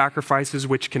same sacrifices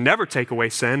which can never take away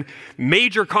sin.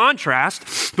 Major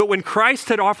contrast. But when Christ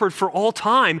had offered for all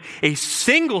time a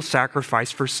single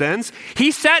sacrifice for sins,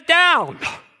 he sat down.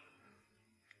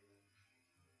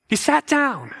 He sat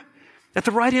down at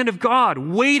the right hand of God,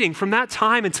 waiting from that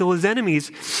time until his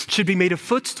enemies should be made a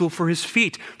footstool for his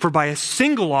feet. For by a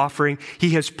single offering,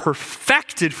 he has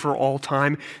perfected for all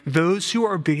time those who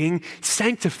are being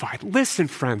sanctified. Listen,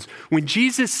 friends, when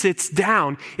Jesus sits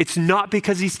down, it's not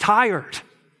because he's tired.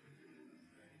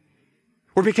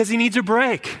 or because he needs a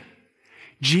break.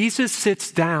 Jesus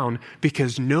sits down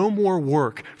because no more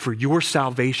work for your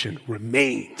salvation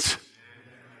remains.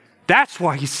 That's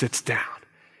why he sits down.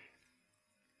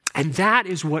 And that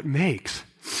is what makes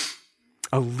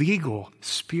a legal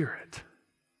spirit.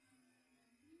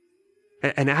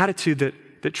 An attitude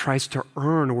that tries to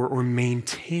earn or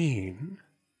maintain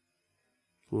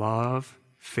love,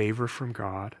 favor from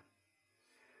God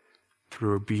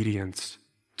through obedience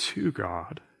to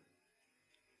God.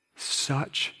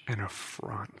 Such an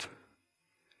affront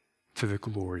to the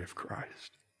glory of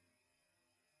Christ.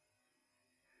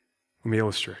 Let me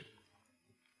illustrate.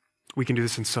 We can do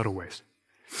this in subtle ways.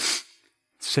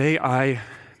 Say I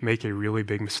make a really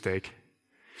big mistake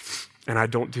and I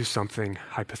don't do something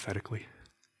hypothetically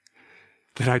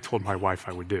that I told my wife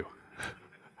I would do.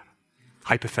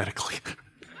 Hypothetically.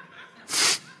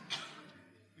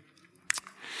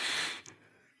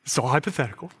 It's all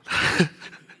hypothetical.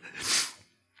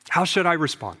 How should I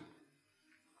respond?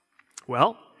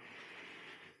 Well,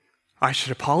 I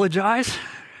should apologize,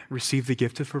 receive the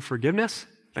gift of forgiveness,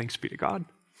 thanks be to God,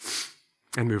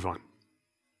 and move on.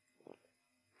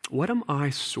 What am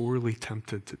I sorely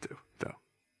tempted to do, though?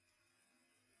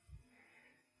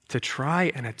 To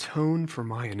try and atone for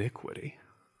my iniquity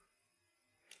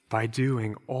by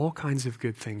doing all kinds of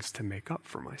good things to make up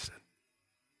for my sin.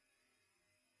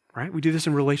 Right? We do this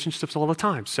in relationships all the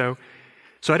time. So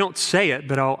I don't say it,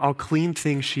 but I'll clean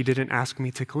things she didn't ask me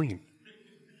to clean.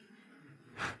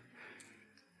 I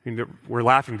mean, we're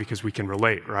laughing because we can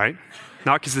relate, right?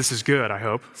 Not because this is good, I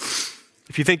hope.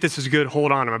 If you think this is good,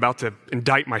 hold on. I'm about to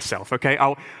indict myself, okay?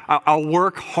 I'll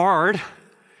work hard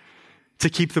to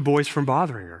keep the boys from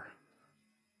bothering her.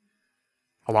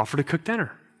 I'll offer to cook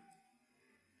dinner.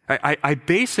 I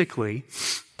basically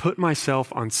put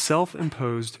myself on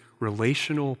self-imposed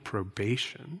relational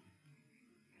probation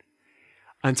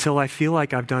until I feel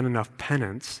like I've done enough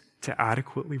penance to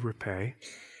adequately repay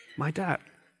my debt.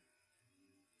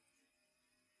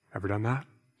 Ever done that?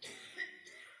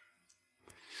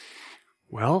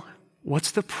 Well,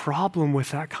 what's the problem with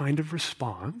that kind of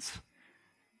response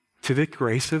to the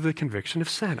grace of the conviction of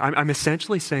sin? I'm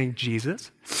essentially saying,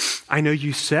 Jesus, I know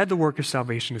you said the work of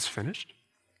salvation is finished,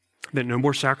 that no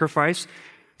more sacrifice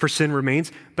for sin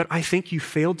remains, but I think you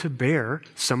failed to bear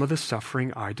some of the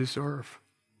suffering I deserve.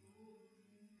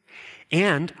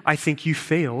 And I think you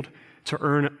failed to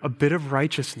earn a bit of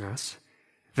righteousness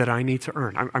that I need to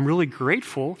earn. I'm really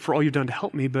grateful for all you've done to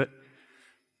help me, but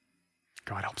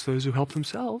God helps those who help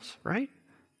themselves, right?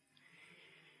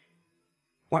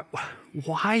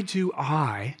 Why do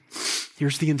I,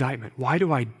 here's the indictment, why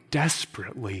do I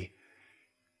desperately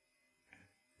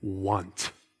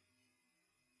want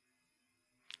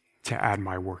to add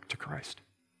my work to Christ?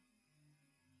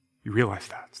 You realize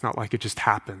that. It's not like it just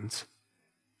happens.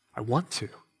 I want to.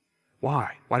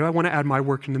 Why? Why do I want to add my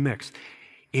work in the mix?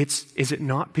 Is it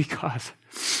not because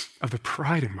of the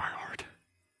pride in my heart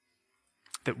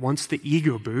that wants the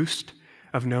ego boost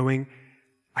of knowing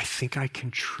I think I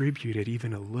contributed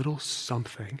even a little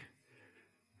something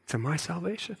to my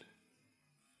salvation?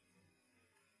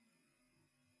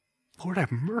 Lord,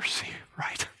 have mercy,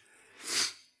 right?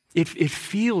 It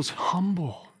feels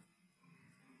humble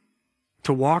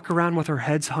to walk around with our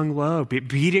heads hung low,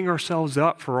 beating ourselves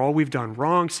up for all we've done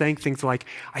wrong, saying things like,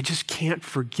 I just can't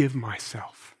forgive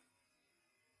myself.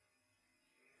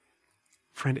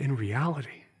 Friend, in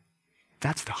reality,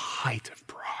 that's the height of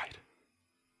pride.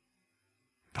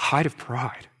 The height of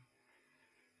pride.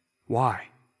 Why?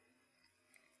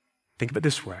 Think of it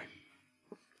this way.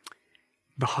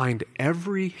 Behind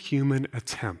every human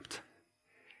attempt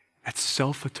at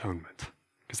self-atonement,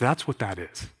 because that's what that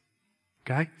is,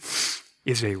 okay,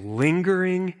 is a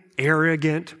lingering,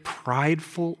 arrogant,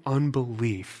 prideful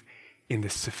unbelief in the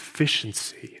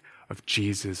sufficiency of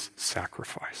Jesus'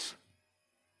 sacrifice.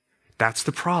 That's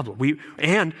the problem.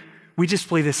 We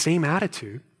display the same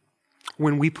attitude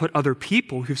when we put other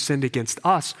people who've sinned against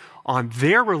us on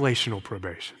their relational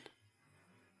probation,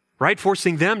 right?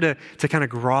 Forcing them to kind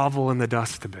of grovel in the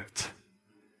dust a bit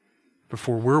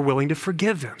before we're willing to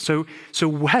forgive them. So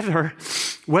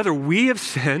whether we have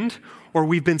sinned or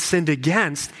we've been sinned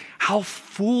against, how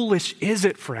foolish is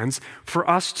it, friends, for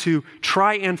us to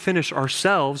try and finish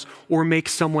ourselves or make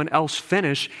someone else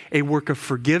finish a work of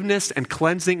forgiveness and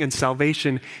cleansing and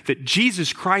salvation that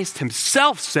Jesus Christ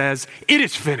himself says, it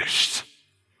is finished.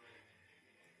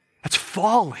 That's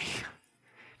folly.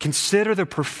 Consider the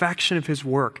perfection of his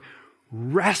work.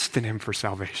 Rest in him for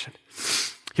salvation.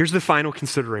 Here's the final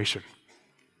consideration.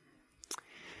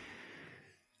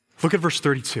 Look at verse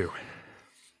 32.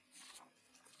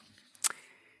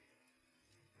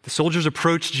 The soldiers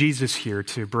approached Jesus here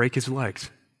to break his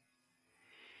legs.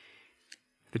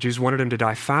 The Jews wanted him to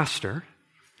die faster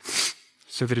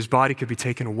so that his body could be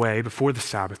taken away before the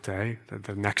Sabbath day,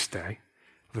 the next day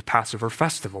of the Passover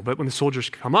festival. But when the soldiers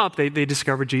come up, they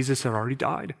discovered Jesus had already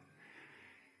died.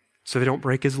 So they don't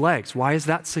break his legs. Why is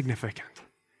that significant?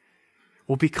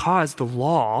 Well, because the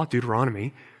law,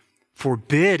 Deuteronomy,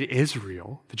 forbid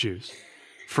Israel, the Jews,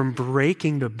 from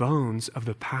breaking the bones of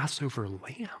the Passover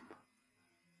lamb.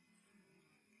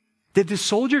 Did the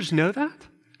soldiers know that?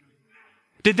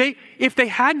 If they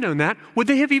had known that, would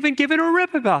they have even given a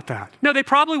rip about that? No, they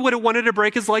probably would have wanted to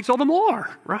break his legs all the more,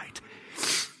 right?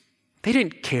 They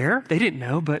didn't care. They didn't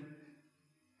know, but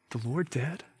the Lord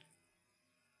did.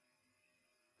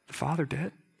 The Father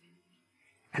did.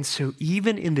 And so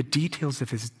even in the details of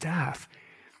his death,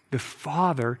 the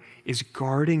Father is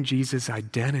guarding Jesus'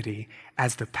 identity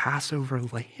as the Passover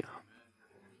lamb.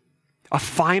 A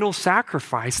final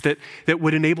sacrifice that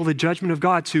would enable the judgment of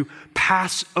God to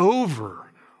pass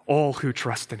over all who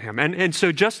trust in him. And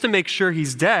so just to make sure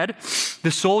he's dead,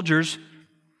 the soldiers,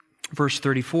 verse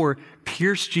 34,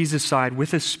 pierced Jesus' side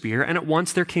with a spear, and at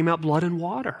once there came out blood and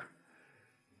water.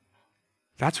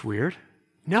 That's weird.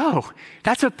 No,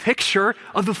 that's a picture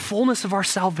of the fullness of our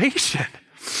salvation.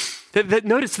 That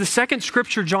notice the second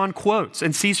scripture John quotes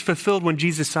and sees fulfilled when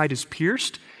Jesus' side is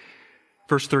pierced,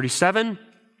 verse 37,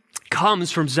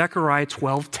 comes from Zechariah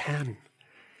 12:10.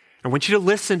 I want you to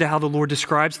listen to how the Lord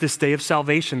describes this day of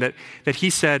salvation that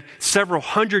he said several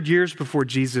hundred years before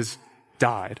Jesus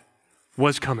died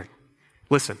was coming.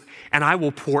 Listen, and I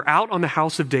will pour out on the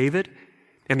house of David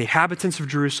and the inhabitants of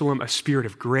Jerusalem a spirit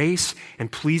of grace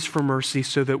and pleas for mercy,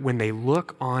 so that when they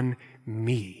look on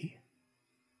me,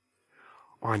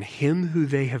 on him who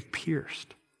they have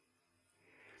pierced,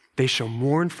 they shall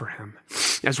mourn for him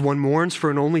as one mourns for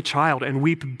an only child, and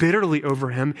weep bitterly over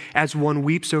him as one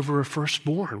weeps over a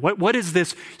firstborn. What is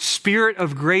this spirit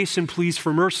of grace and pleas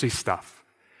for mercy stuff?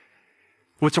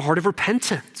 Well, it's a heart of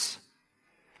repentance.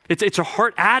 It's a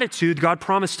heart attitude God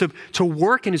promised to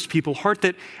work in his people, heart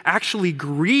that actually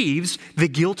grieves the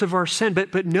guilt of our sin.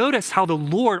 But notice how the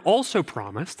Lord also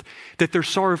promised that their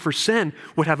sorrow for sin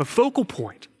would have a focal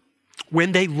point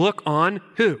when they look on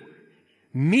who?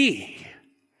 Me.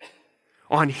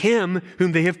 On him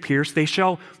whom they have pierced, they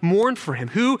shall mourn for him.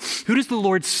 Who does the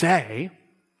Lord say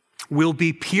will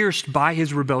be pierced by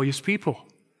his rebellious people?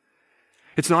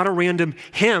 It's not a random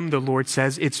him, the Lord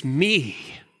says, it's me.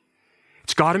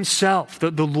 It's God himself.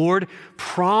 The Lord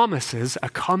promises a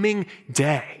coming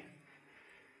day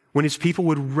when his people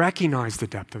would recognize the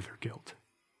depth of their guilt.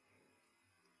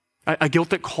 A guilt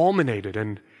that culminated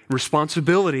in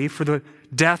responsibility for the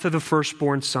death of the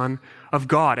firstborn son of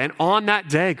God. And on that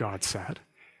day, God said,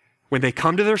 when they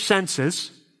come to their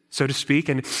senses, so to speak,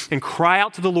 and cry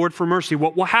out to the Lord for mercy,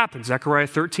 what will happen? Zechariah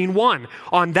 13:1.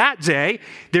 On that day,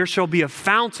 there shall be a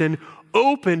fountain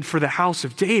opened for the house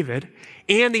of David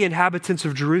and the inhabitants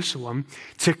of Jerusalem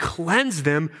to cleanse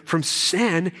them from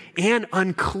sin and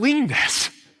uncleanness.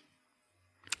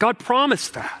 God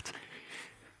promised that.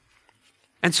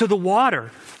 And so the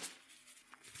water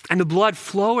and the blood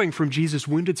flowing from Jesus'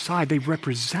 wounded side, they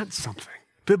represent something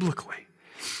biblically.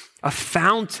 A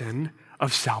fountain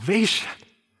of salvation.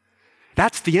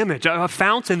 That's the image, a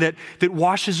fountain that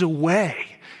washes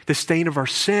away the stain of our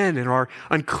sin and our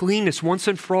uncleanness once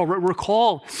and for all.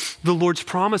 Recall the Lord's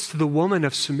promise to the woman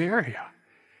of Samaria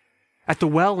at the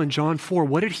well in John 4.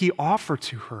 What did he offer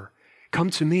to her? Come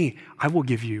to me, I will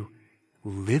give you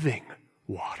living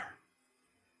water.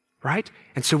 Right?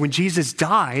 And so when Jesus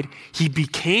died, he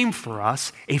became for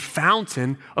us a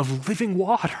fountain of living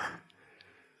water.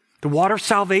 The water of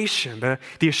salvation,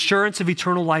 the assurance of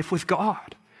eternal life with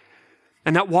God.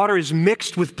 And that water is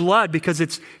mixed with blood because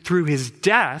it's through his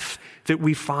death that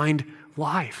we find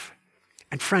life.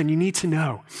 And friend, you need to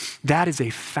know that is a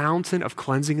fountain of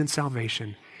cleansing and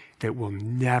salvation that will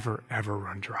never, ever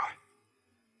run dry.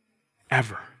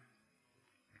 Ever.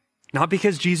 Not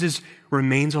because Jesus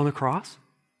remains on the cross,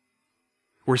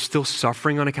 we're still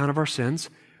suffering on account of our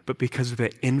sins, but because of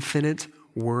the infinite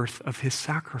worth of his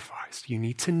sacrifice. You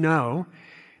need to know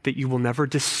that you will never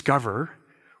discover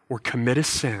or commit a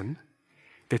sin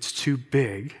that's too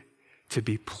big to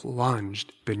be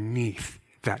plunged beneath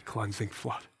that cleansing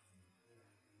flood.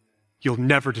 You'll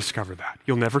never discover that.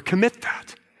 You'll never commit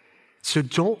that. So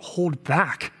don't hold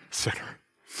back, sinner.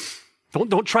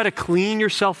 Don't try to clean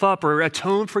yourself up or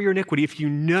atone for your iniquity. If you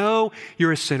know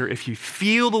you're a sinner, if you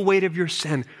feel the weight of your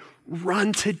sin,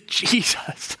 run to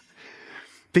Jesus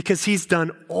because he's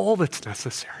done all that's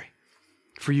necessary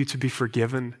for you to be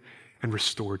forgiven and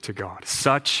restored to God.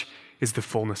 Such is the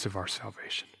fullness of our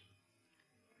salvation.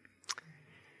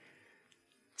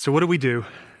 So what do we do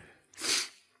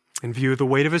in view of the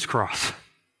weight of his cross,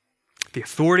 the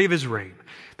authority of his reign,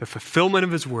 the fulfillment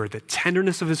of his word, the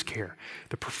tenderness of his care,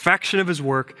 the perfection of his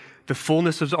work, the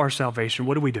fullness of our salvation?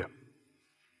 What do?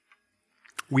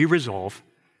 We resolve,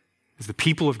 as the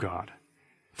people of God,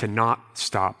 to not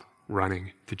stop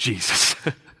running to Jesus.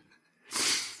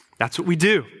 That's what we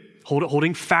do,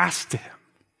 holding fast to him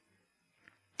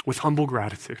with humble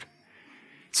gratitude,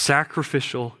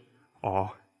 sacrificial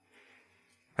awe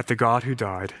at the God who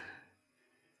died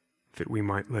that we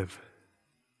might live.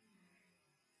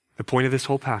 The point of this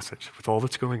whole passage, with all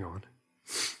that's going on,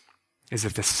 is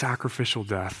that the sacrificial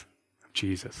death of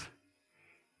Jesus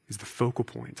is the focal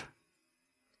point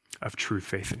of true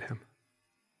faith in him.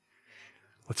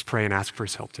 Let's pray and ask for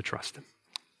his help to trust him.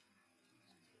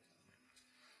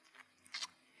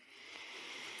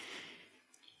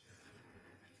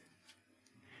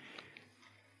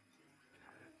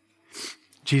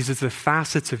 Jesus, the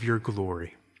facets of your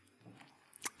glory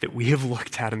that we have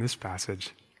looked at in this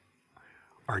passage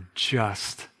are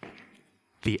just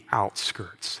the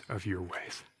outskirts of your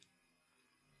ways.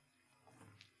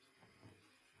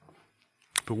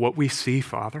 But what we see,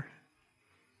 Father,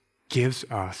 gives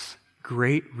us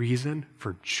great reason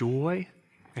for joy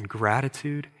and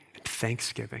gratitude and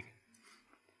thanksgiving,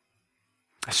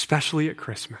 especially at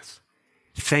Christmas.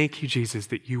 Thank you, Jesus,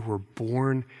 that you were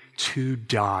born to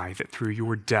die, that through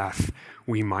your death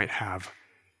we might have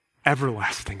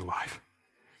everlasting life.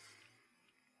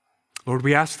 Lord,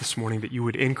 we ask this morning that you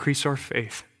would increase our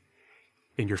faith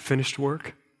in your finished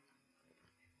work.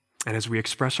 And as we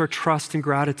express our trust and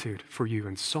gratitude for you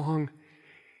in song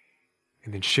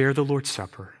and then share the Lord's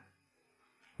Supper,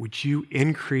 would you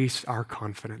increase our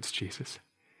confidence, Jesus,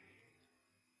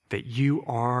 that you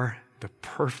are the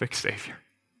perfect Savior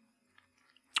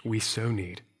we so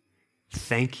need.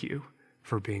 Thank you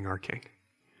for being our King.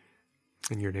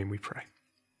 In your name we pray.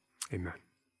 Amen.